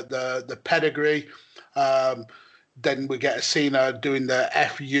counter the pedigree. Then we get Cena doing the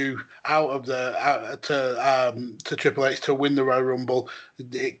FU to Triple H to win the Royal Rumble.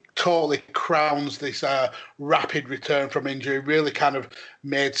 It totally crowns this rapid return from injury. Really kind of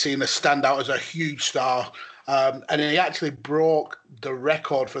made Cena stand out as a huge star. And he actually broke the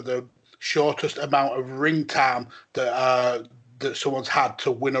record for the shortest amount of ring time that someone's had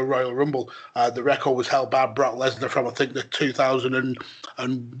to win a Royal Rumble. The record was held by Brock Lesnar from, I think, the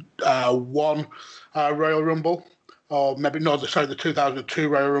 2001 Royal Rumble. Or maybe, the 2002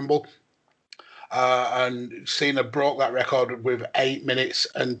 Royal Rumble. And Cena broke that record with 8 minutes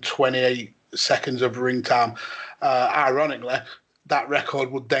and 28 seconds of ring time. Ironically, that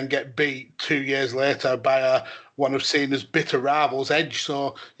record would then get beat 2 years later by one of Cena's bitter rivals, Edge.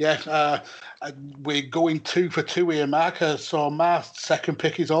 So, yeah, we're going 2 for 2 here, Mark. So my second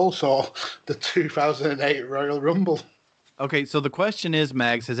pick is also the 2008 Royal Rumble. Okay, so the question is,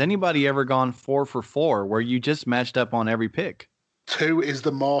 Mags, has anybody ever gone 4 for 4 where you just matched up on every pick? 2 is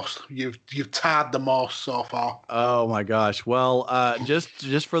the most. You've tied the most so far. Oh my gosh! Well,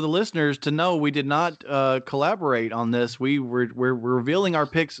 just for the listeners to know, we did not collaborate on this. We're revealing our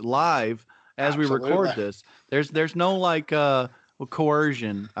picks live as Absolutely. we record this. There's no like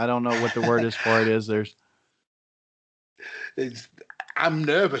coercion. I don't know what the word is for it. I'm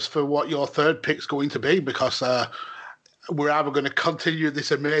nervous for what your third pick's going to be because we're either going to continue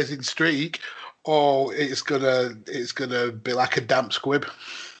this amazing streak or it's gonna be like a damp squib.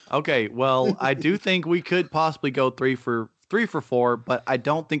 Okay, well, I do think we could possibly go 3 for 4, but I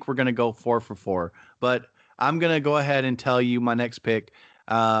don't think we're going to go 4 for 4. But I'm going to go ahead and tell you my next pick.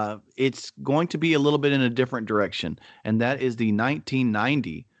 It's going to be a little bit in a different direction, and that is the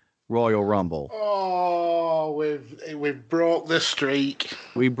 1990 Royal Rumble. Oh, we've broke the streak.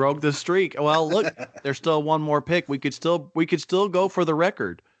 We broke the streak. Well, look, there's still one more pick. We could still go for the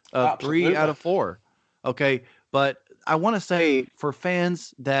record of Absolutely. 3 out of 4. Okay, but I want to say for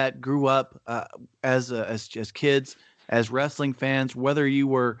fans that grew up as kids, as wrestling fans, whether you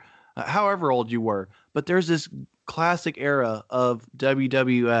were however old you were, but there's this classic era of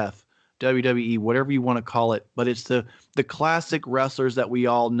WWF, WWE, whatever you want to call it, but it's the classic wrestlers that we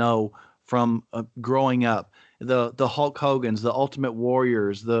all know from growing up, the Hulk Hogans, the Ultimate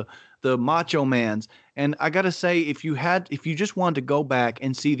Warriors, the Macho Mans. And I got to say, if you just wanted to go back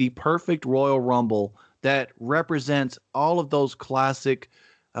and see the perfect Royal Rumble that represents all of those classic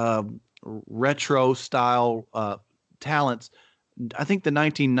retro style talents, I think the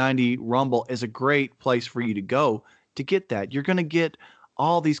 1990 Rumble is a great place for you to go to get that. You're going to get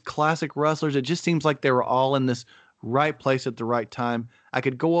all these classic wrestlers. It just seems like they were all in this right place at the right time. I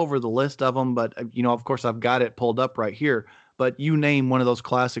could go over the list of them, but of course I've got it pulled up right here. But you name one of those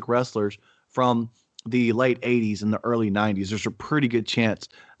classic wrestlers from the late 80s and the early 90s, there's a pretty good chance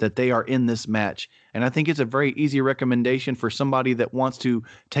that they are in this match. And I think it's a very easy recommendation for somebody that wants to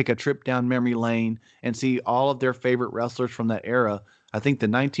take a trip down memory lane and see all of their favorite wrestlers from that era. I think the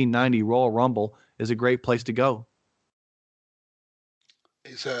 1990 Royal Rumble is a great place to go.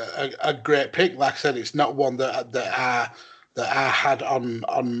 It's a great pick. Like I said, it's not one that I had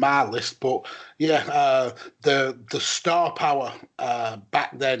on my list, but yeah, the star power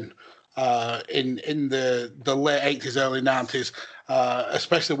back then in the late 80s, early 90s,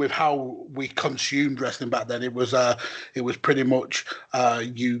 especially with how we consumed wrestling back then, it was pretty much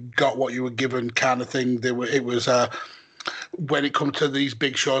you got what you were given kind of thing. It was when it comes to these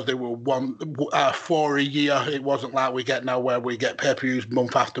big shows, they were 4 a year. It wasn't like we get now where we get pay-per-views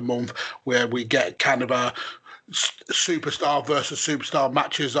month after month, where we get kind of a superstar versus superstar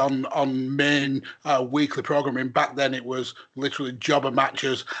matches on main weekly programming. Back then it was literally jobber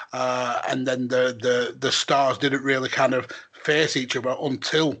matches, and then the stars didn't really kind of face each other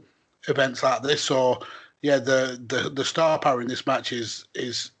until events like this. So yeah, the star power in this match is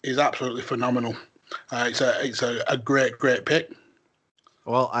absolutely phenomenal. It's a great pick.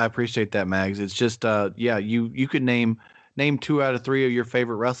 Well, I appreciate that, Mags. It's just you could name 2 out of 3 of your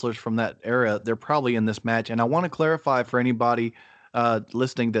favorite wrestlers from that era. They're probably in this match. And I want to clarify for anybody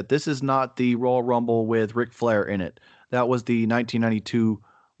listening that this is not the Royal Rumble with Ric Flair in it. That was the 1992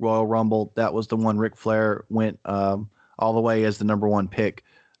 Royal Rumble. That was the one Ric Flair went all the way as the number 1 pick.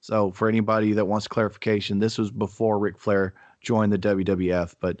 So for anybody that wants clarification, this was before Ric Flair joined the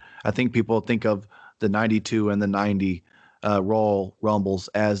WWF. But I think people think of the 92 and the 90 Royal Rumbles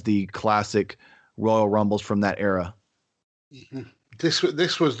as the classic Royal Rumbles from that era. Mm-hmm.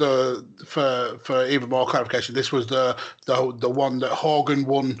 This was for even more clarification. This was the one that Hogan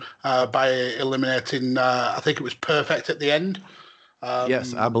won by eliminating. I think it was Perfect at the end.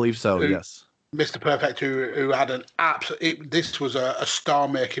 Yes, I believe so. Yes, Mr. Perfect, who had an absolute. This was a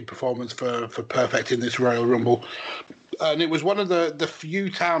star-making performance for Perfect in this Royal Rumble, and it was one of the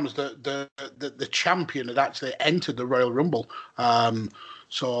few times that the champion had actually entered the Royal Rumble.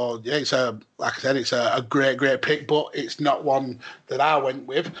 So yeah, like I said, it's a great pick, but it's not one that I went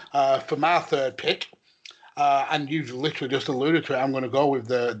with for my third pick. And you've literally just alluded to it. I'm going to go with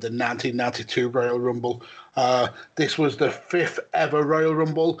the 1992 Royal Rumble. This was the 5th ever Royal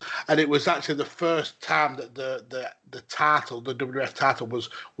Rumble, and it was actually the first time that the title, the WWF title,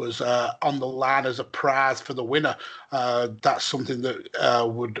 was on the line as a prize for the winner. That's something that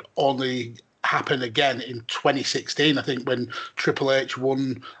would only happen again in 2016, I think, when Triple H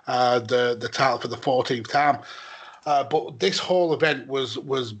won the title for the 14th time. But this whole event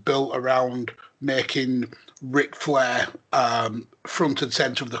was built around making Ric Flair front and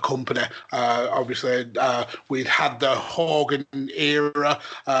center of the company. Obviously, we'd had the Hogan era,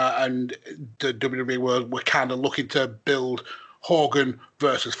 and the WWE were kind of looking to build Hogan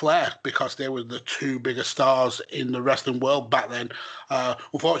versus Flair because they were the two biggest stars in the wrestling world back then.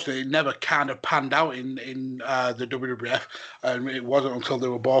 Unfortunately, it never kind of panned out in the WWF, and it wasn't until they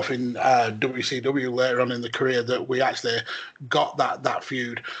were both in WCW later on in the career that we actually got that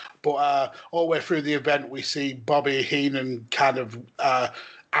feud. But all the way through the event, we see Bobby Heenan kind of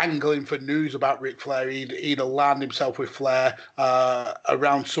angling for news about Ric Flair. He'd aligned himself with Flair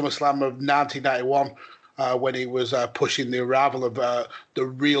around SummerSlam of 1991. When he was pushing the arrival of the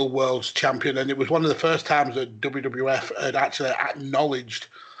real world's champion. And it was one of the first times that WWF had actually acknowledged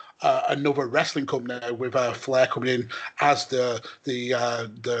another wrestling company with Flair coming in as the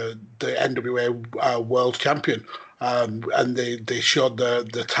NWA world champion. And they showed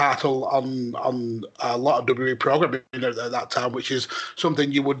the title on a lot of WWE programming at that time, which is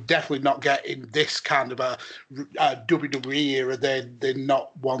something you would definitely not get in this kind of a WWE era. They're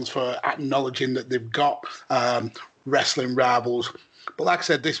not ones for acknowledging that they've got wrestling rivals. But like I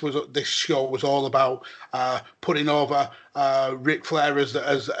said, this show was all about putting over Ric Flair as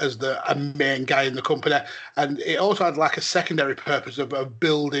the main guy in the company, and it also had like a secondary purpose of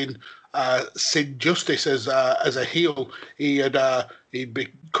building Sid Justice as a heel. He'd be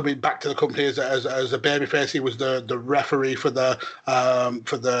coming back to the company as a babyface. He was the referee for the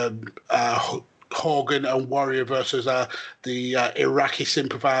Hogan and Warrior versus the Iraqi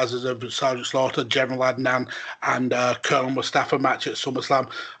sympathizers of Sergeant Slaughter, General Adnan, and Colonel Mustafa match at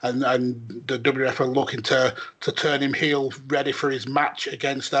SummerSlam, and the WWF are looking to turn him heel, ready for his match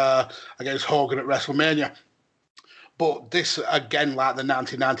against Hogan at WrestleMania. But this, again, like the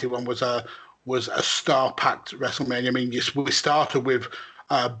 1991 was a star-packed WrestleMania. I mean, we started with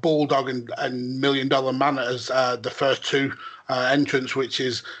Bulldog and $1 Million Man as the first two entrants, which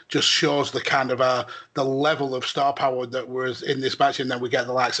just shows the kind of the level of star power that was in this match. And then we get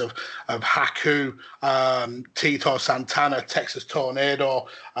the likes of Haku, Tito Santana, Texas Tornado,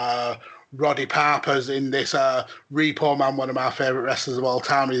 Roddy Piper's in this. Repo Man, one of my favorite wrestlers of all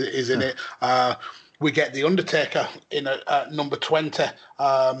time, is in it. We get The Undertaker in at number 20,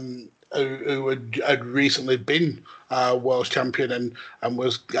 who had recently been world champion and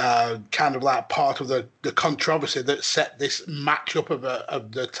was kind of like part of the controversy that set this matchup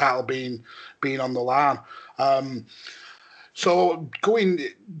of the title being on the line.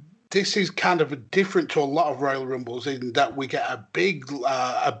 This is kind of different to a lot of Royal Rumbles in that we get a big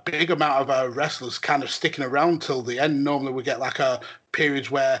amount of wrestlers kind of sticking around till the end. Normally we get like periods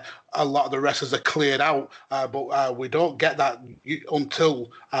where a lot of the wrestlers are cleared out, but we don't get that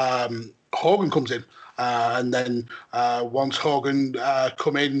until Hogan comes in. And then once Hogan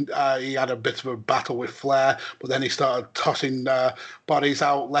come in, he had a bit of a battle with Flair, but then he started tossing bodies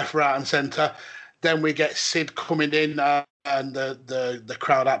out left, right, and centre. Then we get Sid coming in, and the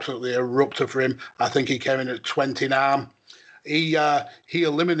crowd absolutely erupted for him. I think he came in at 29. He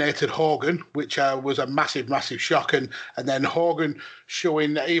eliminated Hogan, which was a massive shock. And then Hogan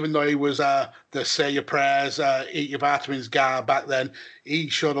showing, even though he was the say your prayers, eat your vitamins guy back then, he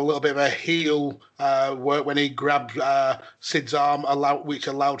showed a little bit of a heel work when he grabbed Sid's arm, which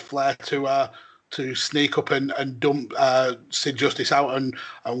allowed Flair to sneak up and dump Sid Justice out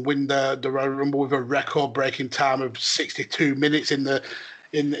and win the Royal Rumble with a record-breaking time of 62 minutes in the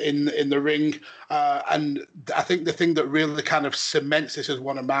ring. And I think the thing that really kind of cements this as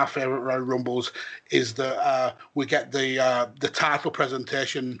one of my favourite Royal Rumbles is that we get the title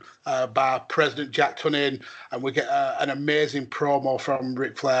presentation by President Jack Tunney, and we get an amazing promo from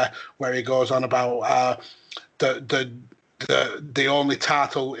Ric Flair where he goes on about the only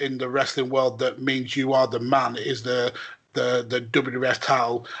title in the wrestling world that means you are the man is the WWF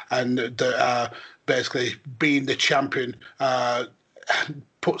title, and basically being the champion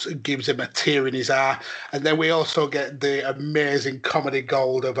gives him a tear in his eye. And then we also get the amazing comedy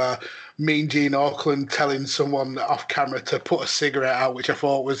gold of Mean Gene Okerlund telling someone off camera to put a cigarette out, which I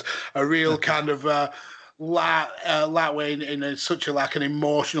thought was a real kind of lightweight in such an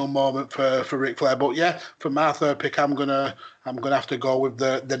emotional moment for Ric Flair. But yeah, for my third pick, I'm gonna have to go with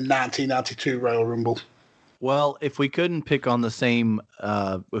the 1992 Royal Rumble. Well, if we couldn't pick on the same,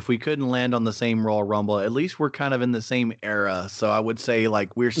 if we couldn't land on the same Royal Rumble, at least we're kind of in the same era. So I would say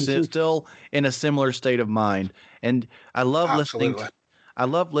like we're still in a similar state of mind. And I love listening. I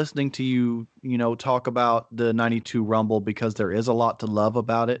love listening to you, talk about the 92 Rumble because there is a lot to love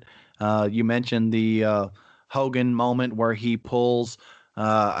about it. You mentioned the Hogan moment where he pulls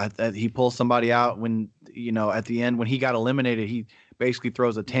somebody out when, at the end when he got eliminated, he basically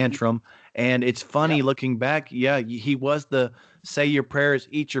throws a tantrum. And it's funny looking back. Yeah, he was the say your prayers,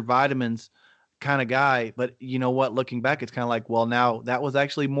 eat your vitamins kind of guy. But you know what? Looking back, it's kind of like, well, now that was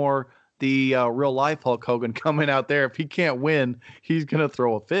actually more the real life Hulk Hogan coming out there. If he can't win, he's going to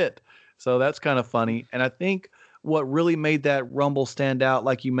throw a fit. So that's kind of funny. And I think what really made that Rumble stand out,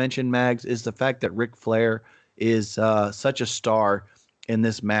 like you mentioned, Mags, is the fact that Ric Flair is such a star in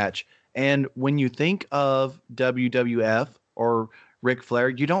this match. And when you think of WWF or Ric Flair,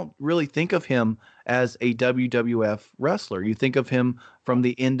 you don't really think of him as a WWF wrestler. You think of him from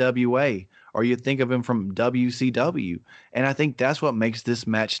the NWA, or you think of him from WCW. And I think that's what makes this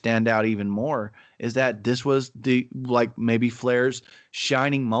match stand out even more, is that this was maybe Flair's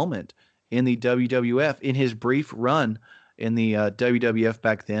shining moment in the WWF in his brief run in the WWF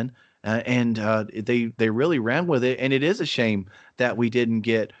back then. They really ran with it. And it is a shame that we didn't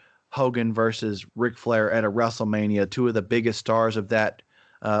get Hogan versus Ric Flair at a WrestleMania, two of the biggest stars of that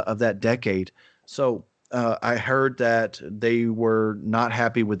decade. So I heard that they were not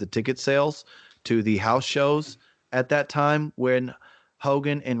happy with the ticket sales to the house shows at that time when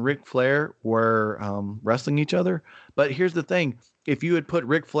Hogan and Ric Flair were wrestling each other. But here's the thing. If you had put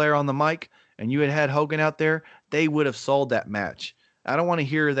Ric Flair on the mic and you had Hogan out there, they would have sold that match. I don't want to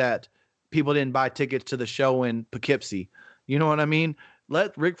hear that people didn't buy tickets to the show in Poughkeepsie. You know what I mean?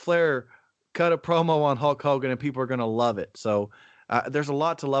 Let Ric Flair cut a promo on Hulk Hogan and people are going to love it. So there's a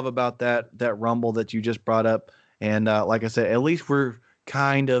lot to love about that Rumble that you just brought up. And like I said, at least we're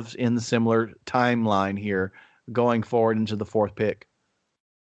kind of in the similar timeline here going forward into the fourth pick.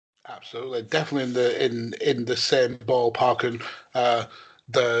 Absolutely, definitely in the same ballpark, and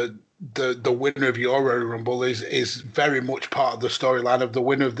the winner of your Royal Rumble is very much part of the storyline of the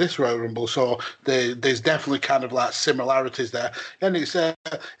winner of this Royal Rumble. So there's definitely kind of like similarities there, and it's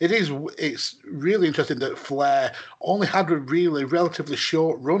really interesting that Flair only had a really relatively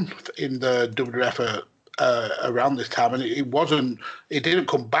short run in the WWF around this time, and it didn't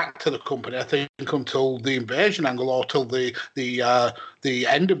come back to the company, I think, until the Invasion angle, or till the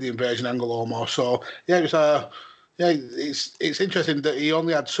end of the Invasion angle almost. So yeah, it's interesting that he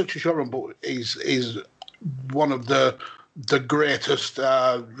only had such a short run, but he's one of the greatest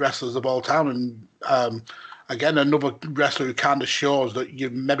wrestlers of all time, and again, another wrestler who kind of shows that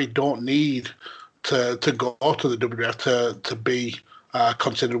you maybe don't need to go to the WWF to be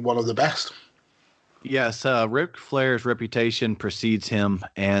considered one of the best. Yes, Ric Flair's reputation precedes him,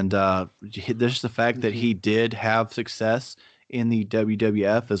 and there's the fact that he did have success in the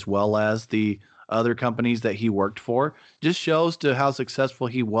WWF as well as the other companies that he worked for. Just shows to how successful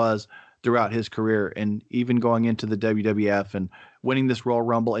he was throughout his career, and even going into the WWF and winning this Royal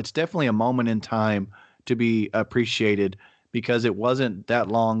Rumble. It's definitely a moment in time to be appreciated, because it wasn't that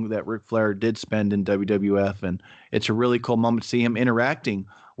long that Ric Flair did spend in WWF, and it's a really cool moment to see him interacting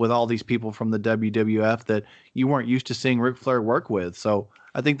with all these people from the WWF that you weren't used to seeing Ric Flair work with. So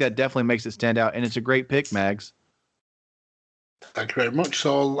I think that definitely makes it stand out, and it's a great pick, Mags. Thank you very much.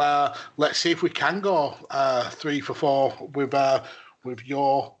 So let's see if we can go 3 for 4 with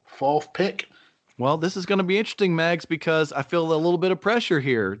your fourth pick. Well, this is going to be interesting, Mags, because I feel a little bit of pressure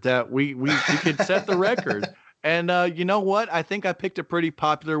here that we could set the record. And you know what? I think I picked a pretty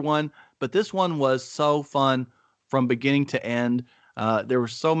popular one, but this one was so fun from beginning to end. There were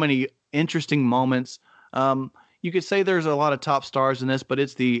so many interesting moments. You could say there's a lot of top stars in this, but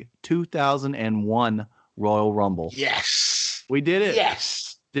it's the 2001 Royal Rumble. Yes. We did it.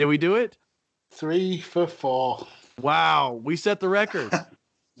 Yes. Did we do it? 3 for 4. Wow. We set the record.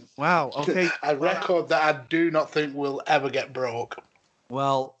 Wow. Okay. A record that I do not think will ever get broke.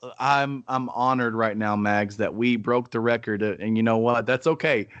 Well, I'm honored right now, Mags, that we broke the record, and you know what? That's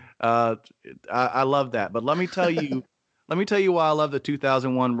okay. I love that. But let me tell you why I love the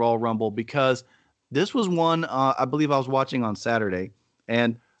 2001 Royal Rumble, because this was one I believe I was watching on Saturday,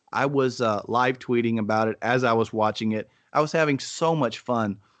 and I was live tweeting about it as I was watching it. I was having so much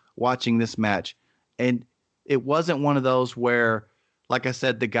fun watching this match, and it wasn't one of those where, like I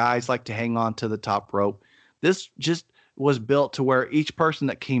said, the guys like to hang on to the top rope. This just was built to where each person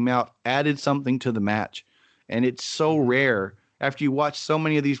that came out added something to the match. And it's so rare after you watch so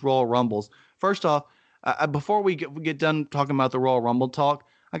many of these Royal Rumbles. First off, before we get done talking about the Royal Rumble talk,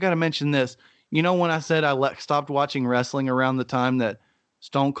 I got to mention this. You know, when I said I stopped watching wrestling around the time that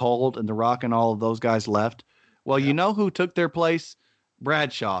Stone Cold and The Rock and all of those guys left? Well, You know who took their place?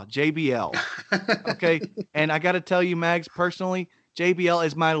 Bradshaw, JBL. Okay. And I got to tell you, Mags, personally, JBL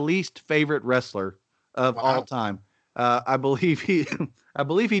is my least favorite wrestler of all time. I believe he kind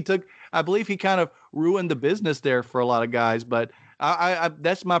of ruined the business there for a lot of guys, but I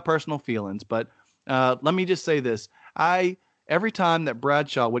that's my personal feelings. But let me just say this. I every time that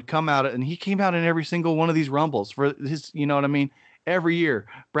Bradshaw would come out, and he came out in every single one of these Rumbles for his, you know what I mean? Every year,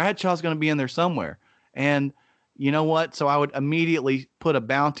 Bradshaw's going to be in there somewhere. And you know what? So I would immediately put a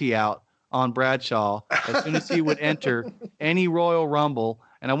bounty out on Bradshaw as soon as he would enter any Royal Rumble.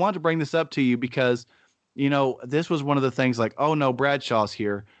 And I wanted to bring this up to you because, you know, this was one of the things like, oh no, Bradshaw's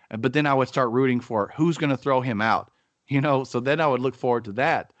here. But then I would start rooting for who's going to throw him out, you know? So then I would look forward to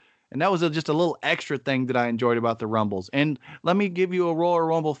that. And that was just a little extra thing that I enjoyed about the Rumbles. And let me give you a Royal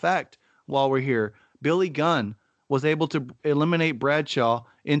Rumble fact while we're here. Billy Gunn was able to eliminate Bradshaw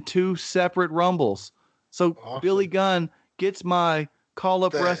in 2 separate Rumbles. So awesome. Billy Gunn gets my Call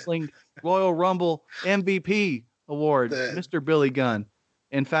Up Wrestling Royal Rumble MVP award, Mr. Billy Gunn.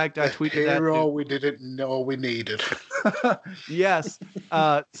 In fact, I tweeted that. Hero we didn't know we needed. Yes.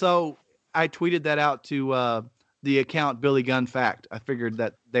 So I tweeted that out to the account Billy Gunn Fact. I figured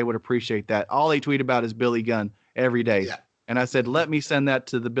that they would appreciate that. All they tweet about is Billy Gunn every day. Yeah. And I said, let me send that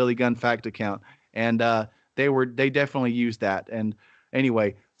to the Billy Gunn Fact account. And they definitely used that. And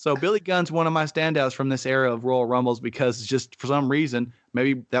anyway, so Billy Gunn's one of my standouts from this era of Royal Rumbles because just for some reason,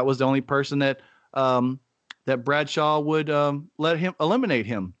 maybe that was the only person that that Bradshaw would let him eliminate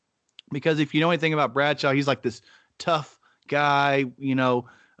him. Because if you know anything about Bradshaw, he's like this tough guy, you know,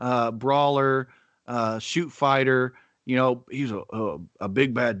 brawler, shoot fighter. You know, he's a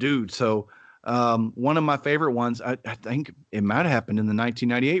big bad dude. So one of my favorite ones, I think it might have happened in the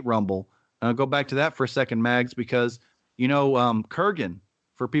 1998 Rumble. I'll go back to that for a second, Mags, because, you know, Kurgan,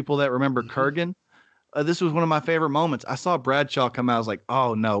 for people that remember Kurgan, this was one of my favorite moments. I saw Bradshaw come out. I was like,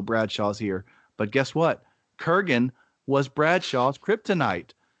 oh, no, Bradshaw's here. But guess what? Kurgan was Bradshaw's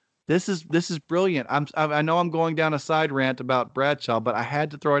kryptonite. This is brilliant. I know I'm going down a side rant about Bradshaw, but I had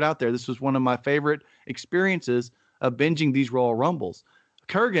to throw it out there. This was one of my favorite experiences of binging these Royal Rumbles.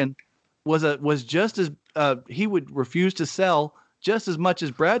 Kurgan was just as he would refuse to sell just as much as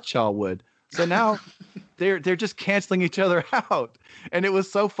Bradshaw would. So now they're just canceling each other out. And it was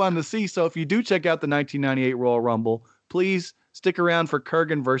so fun to see. So if you do check out the 1998 Royal Rumble, please stick around for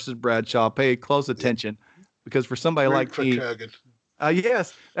Kurgan versus Bradshaw. Pay close attention because for somebody like me,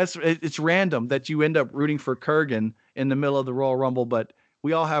 yes, it's random that you end up rooting for Kurgan in the middle of the Royal Rumble, but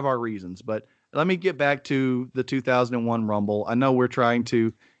we all have our reasons. But let me get back to the 2001 Rumble. I know we're trying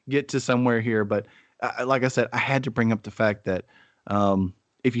to get to somewhere here, but like I said, I had to bring up the fact that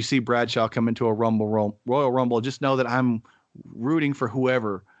if you see Bradshaw come into a Royal Rumble, just know that I'm rooting for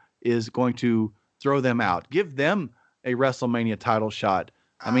whoever is going to throw them out. Give them a WrestleMania title shot.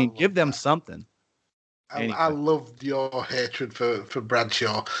 I mean, give them something. Anyway. I loved your hatred for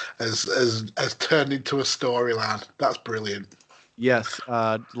Bradshaw as turned into a storyline. That's brilliant. Yes,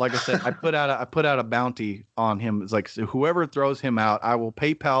 like I said, I put out a bounty on him. It's like, so whoever throws him out, I will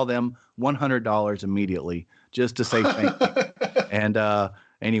PayPal them $100 immediately just to say thank you. And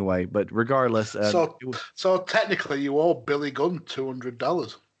anyway, but regardless, so technically, you owe Billy Gunn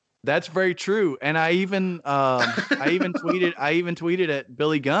 $200. That's very true. And I even tweeted at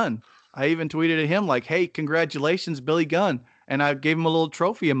Billy Gunn. I even tweeted at him like, "Hey, congratulations, Billy Gunn!" And I gave him a little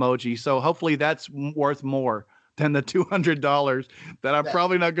trophy emoji. So hopefully that's worth more than the $200 that I'm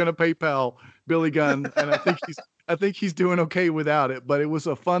probably not going to PayPal Billy Gunn. And I think he's doing okay without it. But it was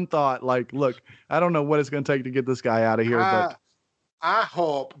a fun thought. Like, look, I don't know what it's going to take to get this guy out of here. But I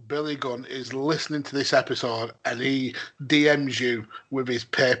hope Billy Gunn is listening to this episode and he DMs you with his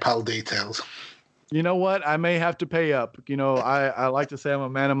PayPal details. You know what? I may have to pay up. You know, I like to say I'm a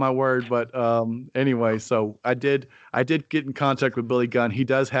man of my word, but anyway, so I did get in contact with Billy Gunn. He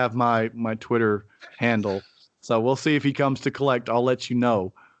does have my Twitter handle. So we'll see if he comes to collect. I'll let you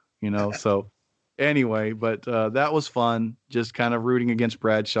know, you know. So anyway, but that was fun, just kind of rooting against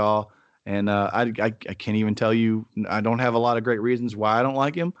Bradshaw. And I can't even tell you, I don't have a lot of great reasons why I don't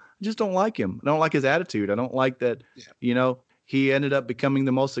like him. I just don't like him. I don't like his attitude. I don't like that, you know, he ended up becoming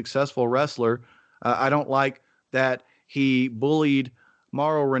the most successful wrestler. I don't like that he bullied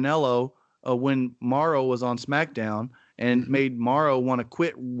Mauro Ranallo when Mauro was on SmackDown and made Mauro want to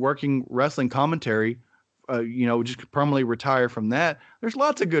quit working wrestling commentary, you know, just permanently retire from that. There's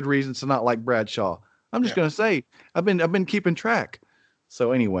lots of good reasons to not like Bradshaw. I'm just going to say I've been keeping track.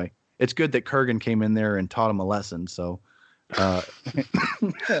 So anyway, it's good that Kurgan came in there and taught him a lesson. So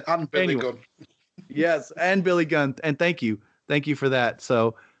and Billy Gunn. Yes, and Billy Gunn. And thank you for that.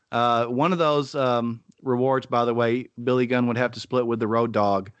 So one of those rewards, by the way, Billy Gunn would have to split with the Road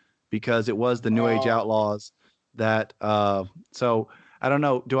Dogg because it was the New Age Outlaws that. So I don't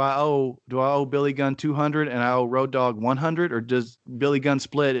know. Do I owe Billy Gunn 200 and I owe Road Dogg 100, or does Billy Gunn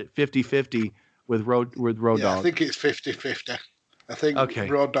split at 50-50 with Road Dogg? I think it's 50-50. I think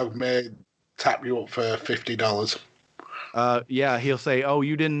Road Dogg may tap you up for $50. Yeah, he'll say, "Oh,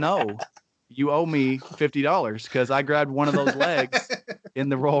 you didn't know. You owe me $50 because I grabbed one of those legs in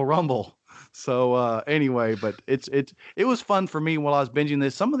the Royal Rumble." So anyway, but it was fun for me while I was binging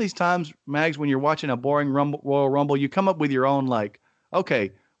this. Some of these times, Mags, when you're watching a boring Royal Rumble, you come up with your own like,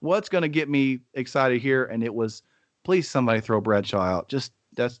 okay, what's going to get me excited here? And it was, please somebody throw Bradshaw out. Just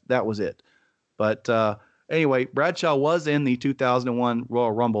that was it. But anyway, Bradshaw was in the 2001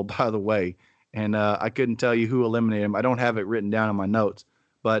 Royal Rumble, by the way, and I couldn't tell you who eliminated him. I don't have it written down in my notes,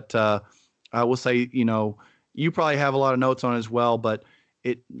 but I will say, you probably have a lot of notes on it as well, but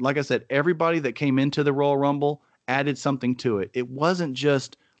like I said, everybody that came into the Royal Rumble added something to it. It wasn't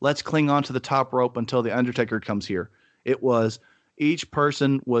just let's cling on to the top rope until the Undertaker comes here. It was each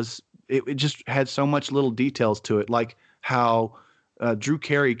person it just had so much little details to it, like how Drew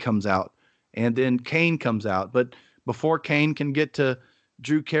Carey comes out and then Kane comes out. But before Kane can get to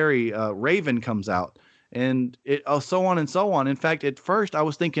Drew Carey, Raven comes out and so on and so on. In fact, at first I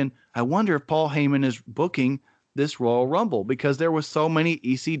was thinking, I wonder if Paul Heyman is booking this Royal Rumble because there was so many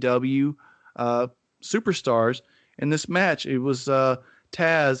ECW superstars in this match. It was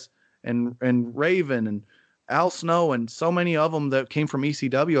Taz and Raven and Al Snow and so many of them that came from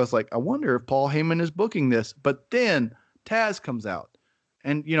ECW. I was like, I wonder if Paul Heyman is booking this. But then Taz comes out,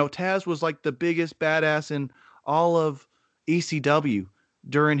 and Taz was like the biggest badass in all of ECW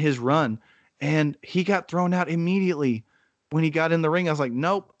during his run, and he got thrown out immediately when he got in the ring. I was like,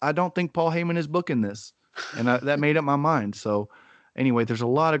 nope, I don't think Paul Heyman is booking this. And that made up my mind. So anyway, there's a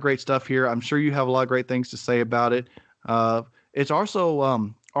lot of great stuff here. I'm sure you have a lot of great things to say about it. It's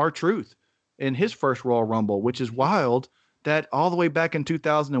also R-Truth in his first Royal Rumble, which is wild that all the way back in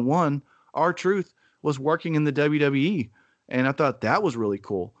 2001, R-Truth was working in the WWE. And I thought that was really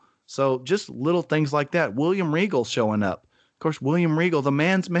cool. So just little things like that. William Regal showing up. Of course, William Regal, the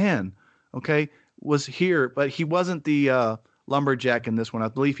man's man, okay, was here, but he wasn't the lumberjack in this one. I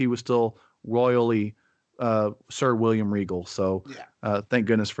believe he was still royally Sir William Regal. So thank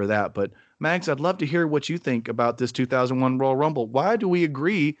goodness for that. But Mags, I'd love to hear what you think about this 2001 Royal Rumble. Why do we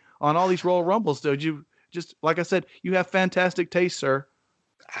agree on all these Royal Rumbles? Did you just, like I said, you have fantastic taste, sir.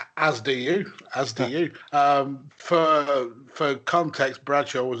 As do you. For context,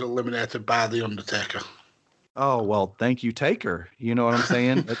 Bradshaw was eliminated by The Undertaker. Oh, well, thank you, Taker. You know what I'm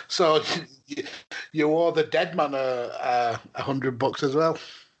saying? So you owe the dead man $100 as well.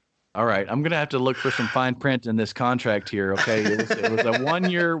 All right, I'm gonna have to look for some fine print in this contract here. Okay, it was a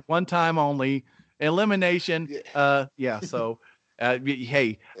 1 year, one time only elimination. So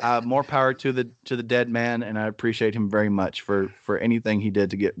hey, more power to the dead man, and I appreciate him very much for anything he did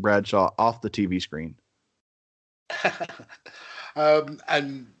to get Bradshaw off the TV screen.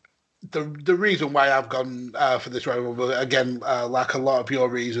 And the reason why I've gone for this Royal Rumble, again, like a lot of your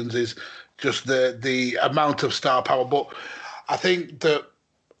reasons, is just the amount of star power. But I think that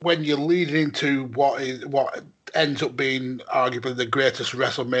when you're leading into what ends up being arguably the greatest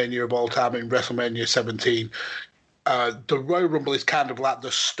WrestleMania of all time in WrestleMania 17, the Royal Rumble is kind of like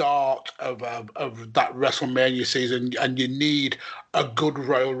the start of that WrestleMania season, and you need a good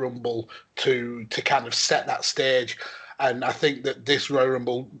Royal Rumble to kind of set that stage. And I think that this Royal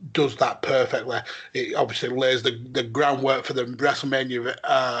Rumble does that perfectly. It obviously lays the groundwork for the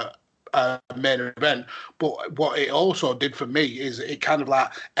WrestleMania main event, but what it also did for me is it kind of like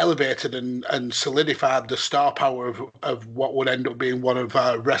elevated and solidified the star power of what would end up being one of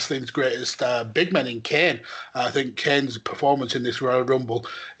wrestling's greatest big men in Kane. I think Kane's performance in this Royal Rumble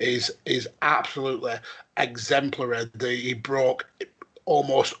is absolutely exemplary. He broke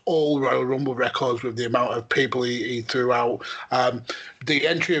almost all Royal Rumble records with the amount of people he threw out. The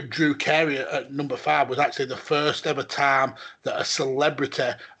entry of Drew Carey at number 5 was actually the first ever time that a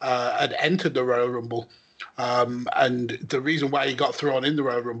celebrity had entered the Royal Rumble. And the reason why he got thrown in the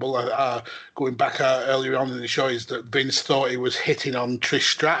Royal Rumble, going back earlier on in the show, is that Vince thought he was hitting on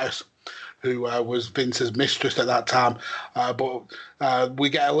Trish Stratus, who was Vince's mistress at that time. But we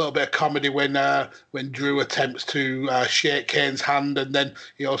get a little bit of comedy when Drew attempts to shake Kane's hand, and then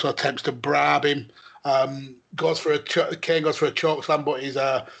he also attempts to bribe him. Kane goes for a choke slam, but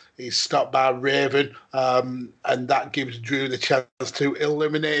he's stopped by Raven, and that gives Drew the chance to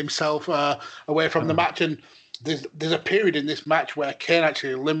eliminate himself away from the match. And there's a period in this match where Kane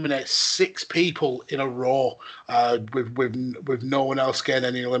actually eliminates 6 people in a row, with no one else getting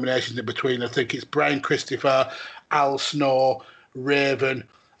any eliminations in between. I think it's Brian Christopher, Al Snow, Raven,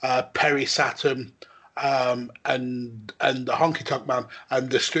 Perry Saturn, and the Honky Tonk Man. And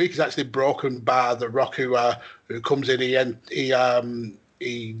the streak is actually broken by The Rock, who comes in. He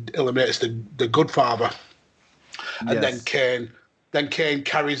eliminates the Good Father, and then Kane then Kane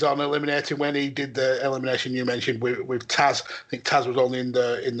carries on eliminating when he did the elimination you mentioned with Taz. I think Taz was only in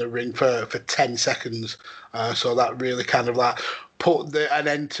the ring for 10 seconds. So that really kind of like put an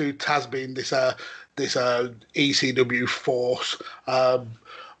end to Taz being this ECW force.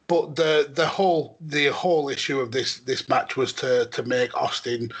 But the whole issue of this match was to make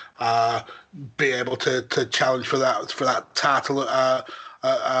Austin be able to challenge for that title at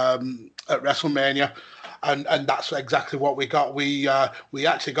WrestleMania. And that's exactly what we got. We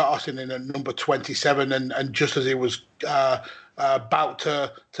actually got Austin in at number 27, and just as he was about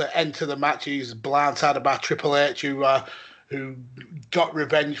to enter the match, he's blindsided by Triple H, who got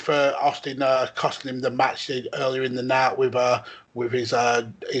revenge for Austin costing him the match earlier in the night with his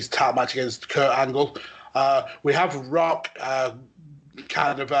title match against Kurt Angle. We have Rock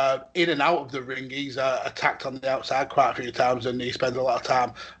kind of in and out of the ring. He's attacked on the outside quite a few times, and he spends a lot of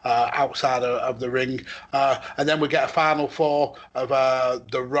time outside of the ring. And then we get a final four of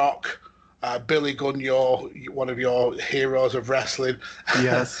The Rock, Billy Gunn, one of your heroes of wrestling.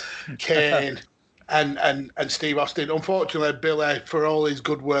 Yes. Kane. And Steve Austin. Unfortunately, Billy, for all his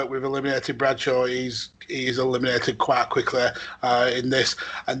good work with eliminating Bradshaw, he's eliminated quite quickly in this.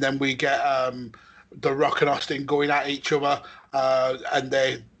 And then we get The Rock and Austin going at each other, and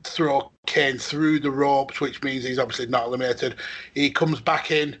they throw Kane through the ropes, which means he's obviously not eliminated. He comes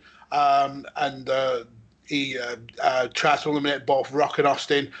back in and he tries to eliminate both Rock and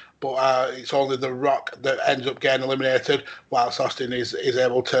Austin, but it's only The Rock that ends up getting eliminated, whilst Austin is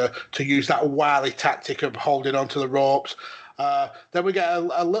able to use that wily tactic of holding onto the ropes. Then we get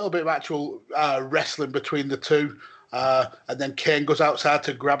a little bit of actual wrestling between the two, and then Kane goes outside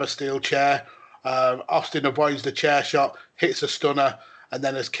to grab a steel chair. Austin avoids the chair shot, hits a stunner, and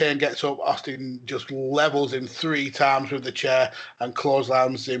then as Kane gets up, Austin just levels him 3 times with the chair and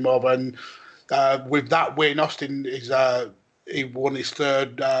clotheslines him over. And with that win, Austin he won his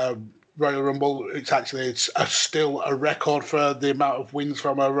 3rd Royal Rumble. It's still a record for the amount of wins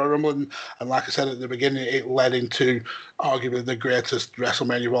from a Royal Rumble. And like I said at the beginning, it led into arguably the greatest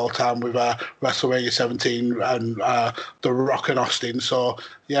WrestleMania of all time with WrestleMania 17 and The Rock and Austin. So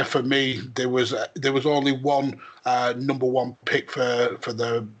yeah, for me, there was only one number one pick for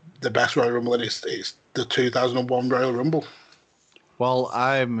the best Royal Rumble, and it's the 2001 Royal Rumble. Well,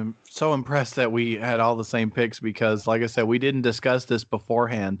 I'm so impressed that we had all the same picks because, like I said, we didn't discuss this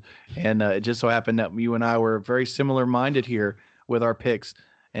beforehand. And it just so happened that you and I were very similar-minded here with our picks.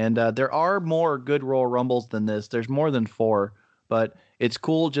 And there are more good Royal Rumbles than this. There's more than 4. But it's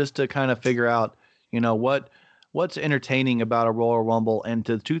cool just to kind of figure out, what's entertaining about a Royal Rumble. And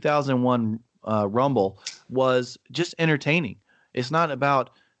the 2001 Rumble was just entertaining. It's not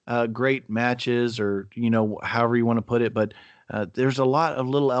about great matches or, however you want to put it, but there's a lot of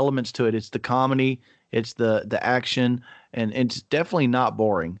little elements to it. It's the comedy, it's the action, and it's definitely not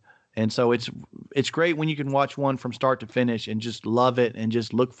boring. And so it's great when you can watch one from start to finish and just love it and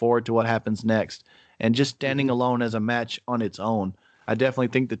just look forward to what happens next. And just standing alone as a match on its own, I definitely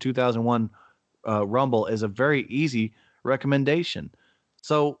think the 2001 Rumble is a very easy recommendation.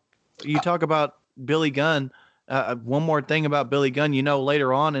 So you talk about Billy Gunn. One more thing about Billy Gunn,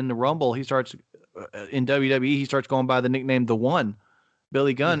 later on in the Rumble, he starts in WWE, he starts going by the nickname The One,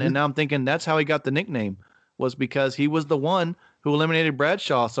 Billy Gunn. Mm-hmm. And now I'm thinking that's how he got the nickname, was because he was the one who eliminated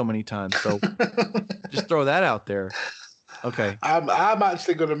Bradshaw so many times. So just throw that out there. Okay. I'm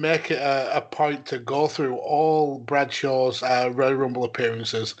actually going to make it a point to go through all Bradshaw's Royal Rumble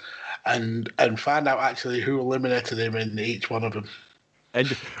appearances and find out actually who eliminated him in each one of them.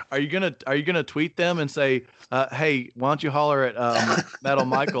 And are you gonna tweet them and say, "Hey, why don't you holler at Metal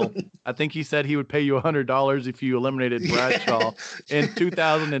Michael? I think he said he would pay you $100 if you eliminated Bradshaw in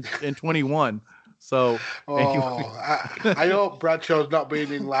 2021." So, I hope Bradshaw's not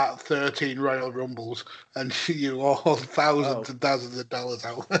been in like 13 Royal Rumbles and you all thousands and thousands of dollars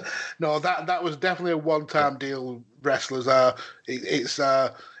out. No, that was definitely a one-time deal. Wrestlers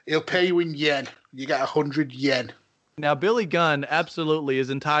he'll pay you in yen. You get 100 yen. Now, Billy Gunn absolutely is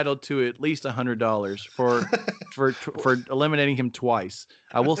entitled to at least $100 for eliminating him twice.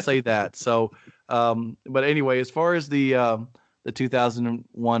 I will say that. So, but anyway, as far as the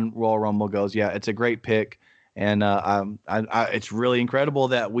 2001 Royal Rumble goes, yeah, it's a great pick, and it's really incredible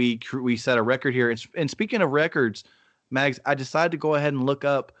that we set a record here. And speaking of records, Mags, I decided to go ahead and look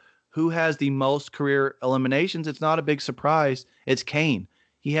up who has the most career eliminations. It's not a big surprise. It's Kane.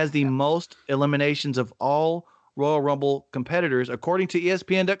 He has the most eliminations of all Royal Rumble competitors, according to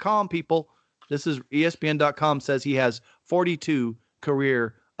ESPN.com, people. This is ESPN.com says he has 42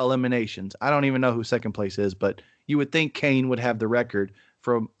 career eliminations. I don't even know who second place is, but you would think Kane would have the record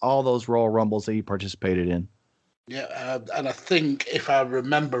from all those Royal Rumbles that he participated in. Yeah, and I think if I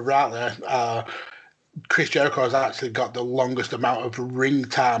remember rightly, Chris Jericho has actually got the longest amount of ring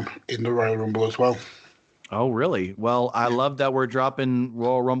time in the Royal Rumble as well. Oh, really? Well, I love that we're dropping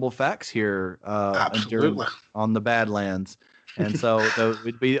Royal Rumble facts here Absolutely. on the Badlands. And so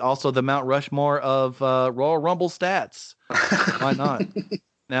it'd be also the Mount Rushmore of Royal Rumble stats. Why not?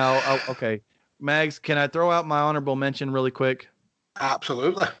 Now, okay. Mags, can I throw out my honorable mention really quick?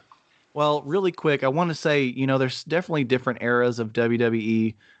 Absolutely. Well, really quick, I want to say, there's definitely different eras of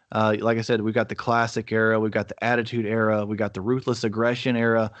WWE. Like I said, we've got the classic era, we've got the attitude era, we got the ruthless aggression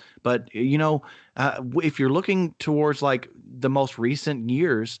era. But, if you're looking towards like the most recent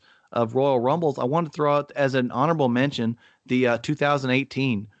years of Royal Rumbles, I want to throw out as an honorable mention the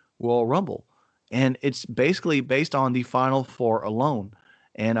 2018 Royal Rumble. And it's basically based on the Final Four alone.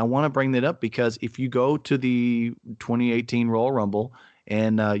 And I want to bring that up because if you go to the 2018 Royal Rumble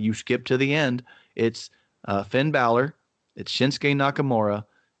and you skip to the end, it's Finn Balor, it's Shinsuke Nakamura,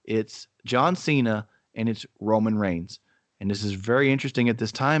 it's John Cena, and it's Roman Reigns. And this is very interesting at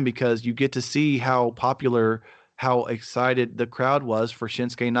this time because you get to see how popular, how excited the crowd was for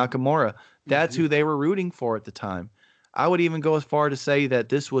Shinsuke Nakamura. That's who they were rooting for at the time. I would even go as far to say that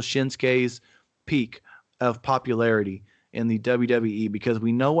this was Shinsuke's peak of popularity in the WWE because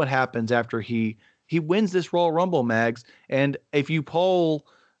we know what happens after he wins this Royal Rumble, Mags. And if you poll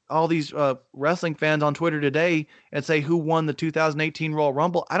all these wrestling fans on Twitter today and say who won the 2018 Royal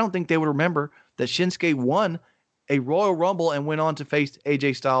Rumble, I don't think they would remember that Shinsuke won a Royal Rumble and went on to face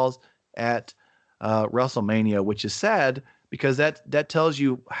AJ Styles at WrestleMania, which is sad because that tells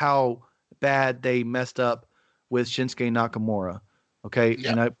you how bad they messed up with Shinsuke Nakamura. Okay,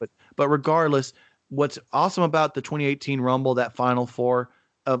 yeah. But regardless, what's awesome about the 2018 Rumble, that Final Four,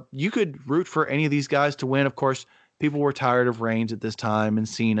 you could root for any of these guys to win. Of course, people were tired of Reigns at this time and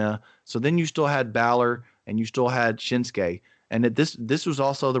Cena. So then you still had Balor and you still had Shinsuke. And this was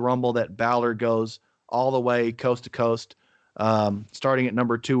also the Rumble that Balor goes all the way coast to coast, starting at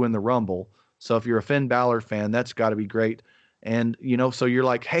number 2 in the Rumble. So if you're a Finn Balor fan, that's got to be great. And, so you're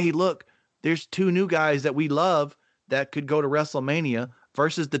like, hey, look, there's 2 new guys that we love that could go to WrestleMania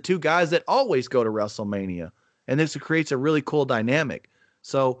versus the 2 guys that always go to WrestleMania. And this creates a really cool dynamic.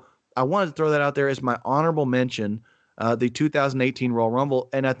 So I wanted to throw that out there as my honorable mention, the 2018 Royal Rumble.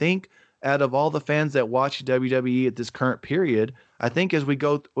 And I think out of all the fans that watch WWE at this current period, I think as we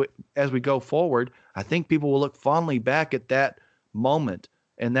go forward, I think people will look fondly back at that moment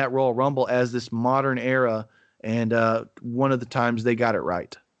and that Royal Rumble as this modern era and one of the times they got it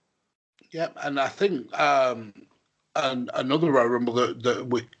right. Yeah, and I think and another Royal Rumble that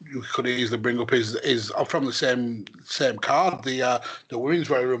we could easily bring up is from the same card, the Women's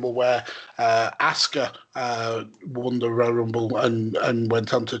Royal Rumble, where Asuka won the Royal Rumble and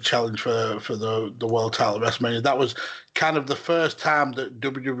went on to challenge for the world title at WrestleMania. That was kind of the first time that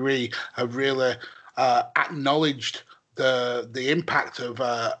WWE have really acknowledged the impact of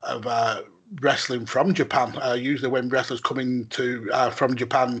wrestling from Japan. Usually when wrestlers come into from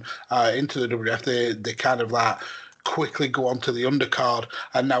Japan into the WWF, they kind of like quickly go on to the undercard,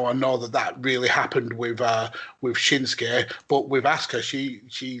 and now I know that really happened with Shinsuke, but with Asuka,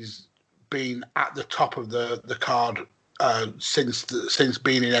 she's been at the top of the card since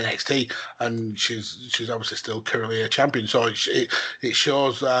being in NXT, and she's obviously still currently a champion. So it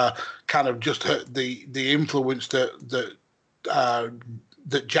shows kind of just the influence that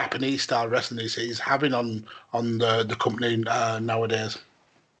Japanese style wrestling is having on the company nowadays.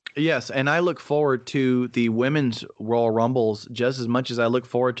 Yes, and I look forward to the women's Royal Rumbles just as much as I look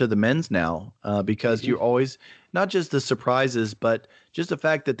forward to the men's now, because you always, not just the surprises, but just the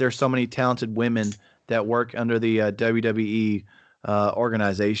fact that there's so many talented women that work under the WWE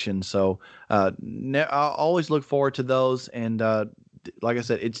organization. So I'll always look forward to those, and like I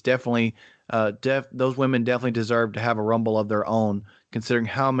said, it's definitely those women definitely deserve to have a Rumble of their own, considering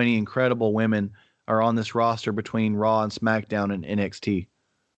how many incredible women are on this roster between Raw and SmackDown and NXT.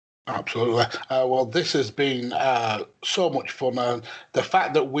 Absolutely. Well, this has been so much fun. The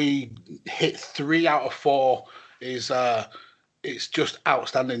fact that we hit 3 out of 4 is it's just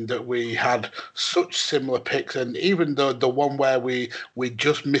outstanding that we had such similar picks, and even the one where we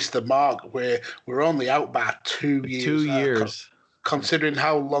just missed the mark, we're only out by 2 years. 2 years. Considering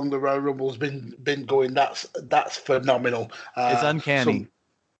how long the Royal Rumble's been going, that's phenomenal. It's uncanny.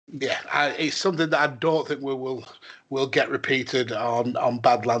 It's something that I don't think will get repeated on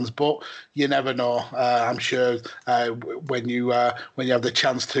Badlands, but you never know. I'm sure when you have the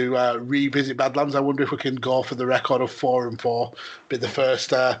chance to revisit Badlands, I wonder if we can go for the record of 4-4, be the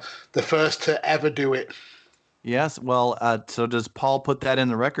first to ever do it. Yes. Well, so does Paul put that in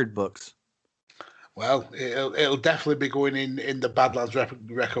the record books? Well, it'll definitely be going in the Badlands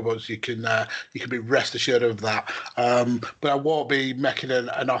record books. You can be rest assured of that. But I won't be making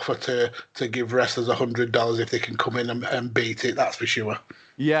an offer to give wrestlers $100 if they can come in and beat it. That's for sure.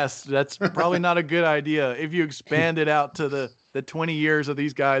 Yes, that's probably not a good idea. If you expand it out to the 20 years of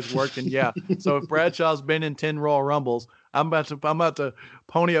these guys working, yeah. So if Bradshaw's been in 10 Royal Rumbles, I'm about to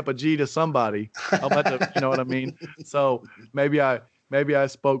pony up a G to somebody. I'm about to, you know what I mean? So maybe I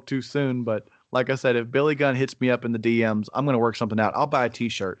spoke too soon, but like I said, if Billy Gunn hits me up in the DMs, I'm going to work something out. I'll buy a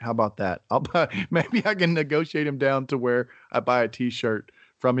T-shirt. How about that? Maybe I can negotiate him down to where I buy a T-shirt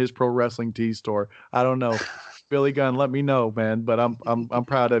from his pro wrestling tee store. I don't know. Billy Gunn, let me know, man. But I'm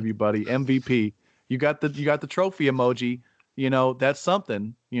proud of you, buddy. MVP. You got the trophy emoji. You know, that's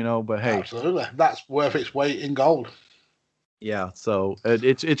something, you know, but hey. Absolutely. That's worth its weight in gold. Yeah, so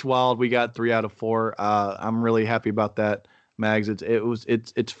it's wild. We got 3 out of 4. I'm really happy about that, Mags.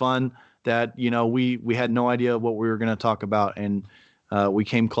 It's fun that, you know, we had no idea what we were going to talk about, and we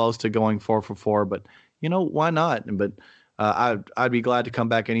came close to going 4 for 4, but you know, why not? But I'd be glad to come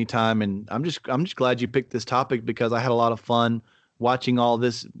back anytime, and I'm just glad you picked this topic because I had a lot of fun watching all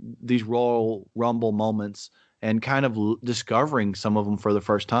these Royal Rumble moments and kind of discovering some of them for the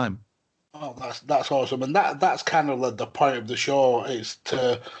first time. Oh, that's awesome, and that's kind of the point of the show, is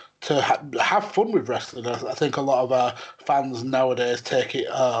to have fun with wrestling. I think a lot of our fans nowadays take it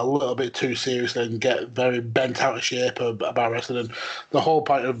a little bit too seriously and get very bent out of shape about wrestling. And the whole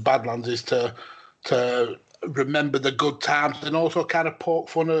point of Badlands is to remember the good times and also kind of poke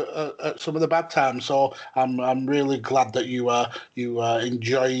fun at some of the bad times. So I'm really glad that you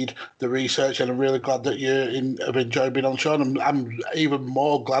enjoyed the research, and I'm really glad that you have enjoyed being on the show. And I'm even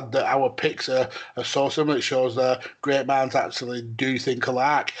more glad that our picks are so similar. It shows great minds actually do think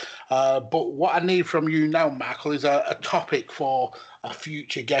alike. But what I need from you now, Michael, is a topic for a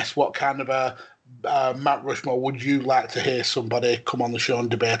future guest. What kind of a Mount Rushmore would you like to hear somebody come on the show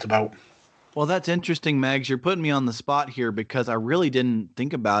and debate about? Well, that's interesting, Mags. You're putting me on the spot here because I really didn't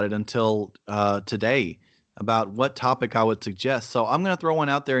think about it until today about what topic I would suggest. So I'm going to throw one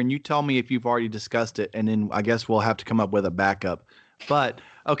out there, and you tell me if you've already discussed it, and then I guess we'll have to come up with a backup. But,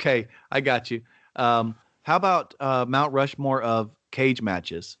 okay, I got you. How about Mount Rushmore of cage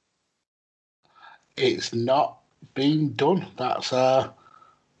matches? It's not being done.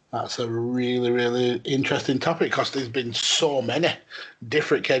 That's a really, really interesting topic because there's been so many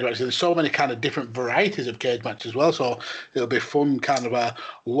different cage matches. There's so many kind of different varieties of cage matches as well. So it'll be fun kind of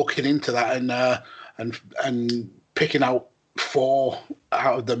looking into that and picking out 4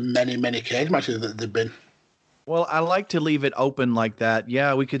 out of the many, many cage matches that there've been. Well, I like to leave it open like that.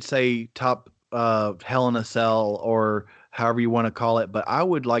 Yeah, we could say top Hell in a Cell or however you want to call it, but I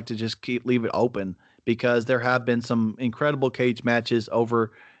would like to just leave it open because there have been some incredible cage matches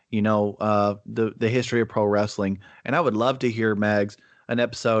over the history of pro wrestling. And I would love to hear, Mags, an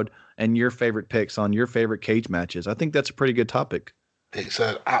episode and your favorite picks on your favorite cage matches. I think that's a pretty good topic. It's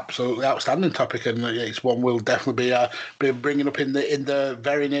an absolutely outstanding topic, and it's one we'll definitely be bringing up in the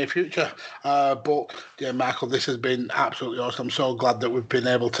very near future. But yeah, Michael, this has been absolutely awesome. I'm so glad that we've been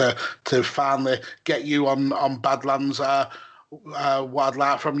able to finally get you on Badlands. What I'd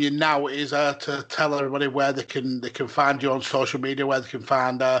like from you now is to tell everybody where they can find you on social media, where they can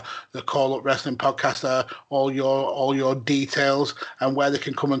find the Call Up Wrestling Podcast, all your details, and where they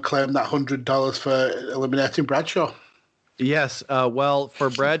can come and claim that $100 for eliminating Bradshaw. Yes, well, for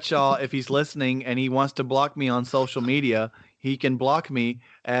Bradshaw, if he's listening and he wants to block me on social media, he can block me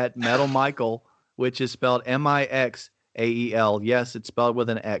at Metal Michael, which is spelled Mixael. Yes, it's spelled with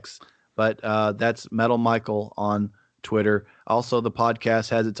an X, but that's Metal Michael on Twitter. Also, the podcast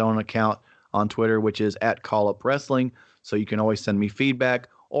has its own account on Twitter, which is at Call Up Wrestling. So you can always send me feedback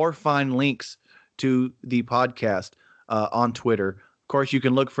or find links to the podcast on Twitter. Of course, you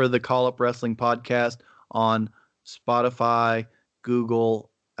can look for the Call Up Wrestling podcast on Spotify, Google,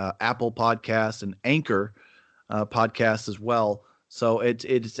 Apple Podcasts, and Anchor podcasts as well. So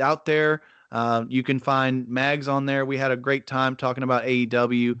it's out there. You can find Mags on there. We had a great time talking about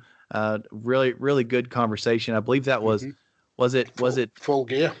AEW. Really, really good conversation. I believe that was it Full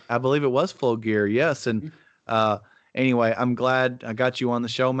Gear? I believe it was Full Gear. Yes. And anyway, I'm glad I got you on the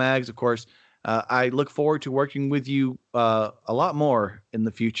show, Mags. Of course, I look forward to working with you a lot more in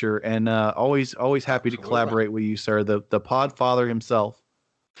the future, and always happy to collaborate with you, sir. The Podfather himself.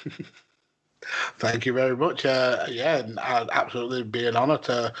 Thank you very much. And I'd absolutely be an honor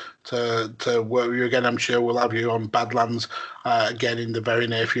to work with you again. I'm sure we'll have you on Badlands again in the very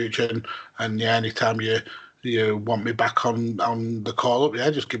near future. And yeah, anytime you want me back on the Call Up,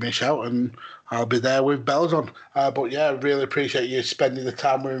 just give me a shout and I'll be there with bells on. But yeah, I really appreciate you spending the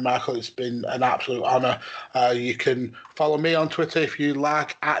time with me, Michael. It's been an absolute honour. You can follow me on Twitter if you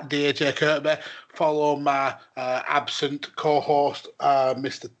like, at DJ Kirkby. Follow my absent co-host,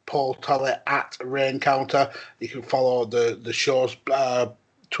 Mr. Paul Tully, at Raincounter. You can follow the show's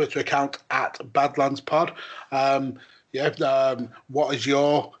Twitter account at BadlandsPod. What is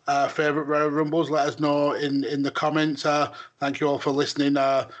your favourite Royal Rumbles? Let us know in the comments. Thank you all for listening,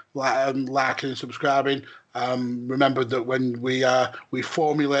 liking and subscribing. Remember that when we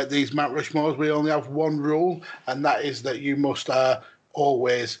formulate these Mount Rushmores, we only have one rule, and that is that you must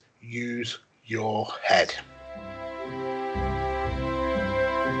always use your head.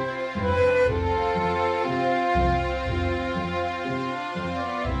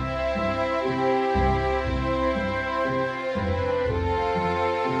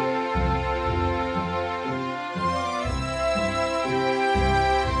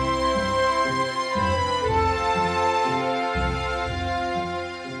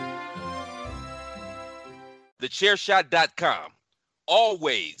 TheChairShot.com.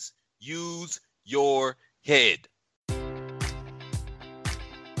 Always use your head.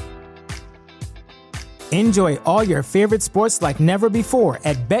 Enjoy all your favorite sports like never before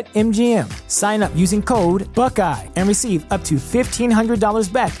at BetMGM. Sign up using code Buckeye and receive up to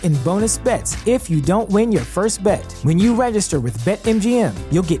 $1,500 back in bonus bets if you don't win your first bet. When you register with BetMGM,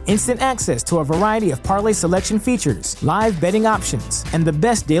 you'll get instant access to a variety of parlay selection features, live betting options, and the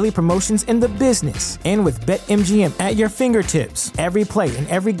best daily promotions in the business. And with BetMGM at your fingertips, every play and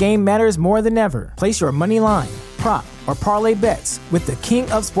every game matters more than ever. Place your money line, prop, or parlay bets with the king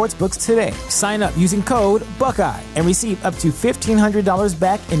of sportsbooks today. Sign up using code Buckeye and receive up to $1,500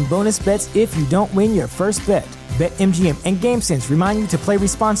 back in bonus bets if you don't win your first bet. BetMGM and GameSense remind you to play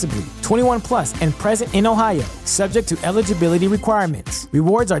responsibly. 21 plus and present in Ohio, subject to eligibility requirements.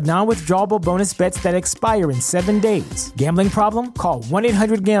 Rewards are non-withdrawable bonus bets that expire in 7 days. Gambling problem? Call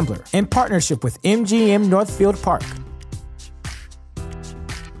 1-800-GAMBLER. In partnership with MGM Northfield Park.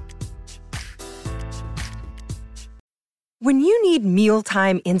 When you need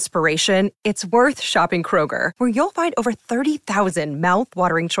mealtime inspiration, it's worth shopping Kroger, where you'll find over 30,000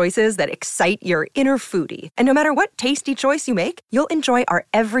 mouth-watering choices that excite your inner foodie. And no matter what tasty choice you make, you'll enjoy our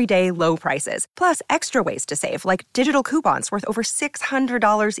everyday low prices, plus extra ways to save, like digital coupons worth over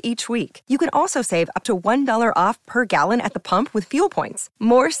 $600 each week. You can also save up to $1 off per gallon at the pump with fuel points.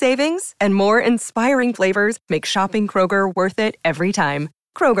 More savings and more inspiring flavors make shopping Kroger worth it every time.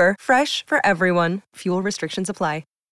 Kroger, fresh for everyone. Fuel restrictions apply.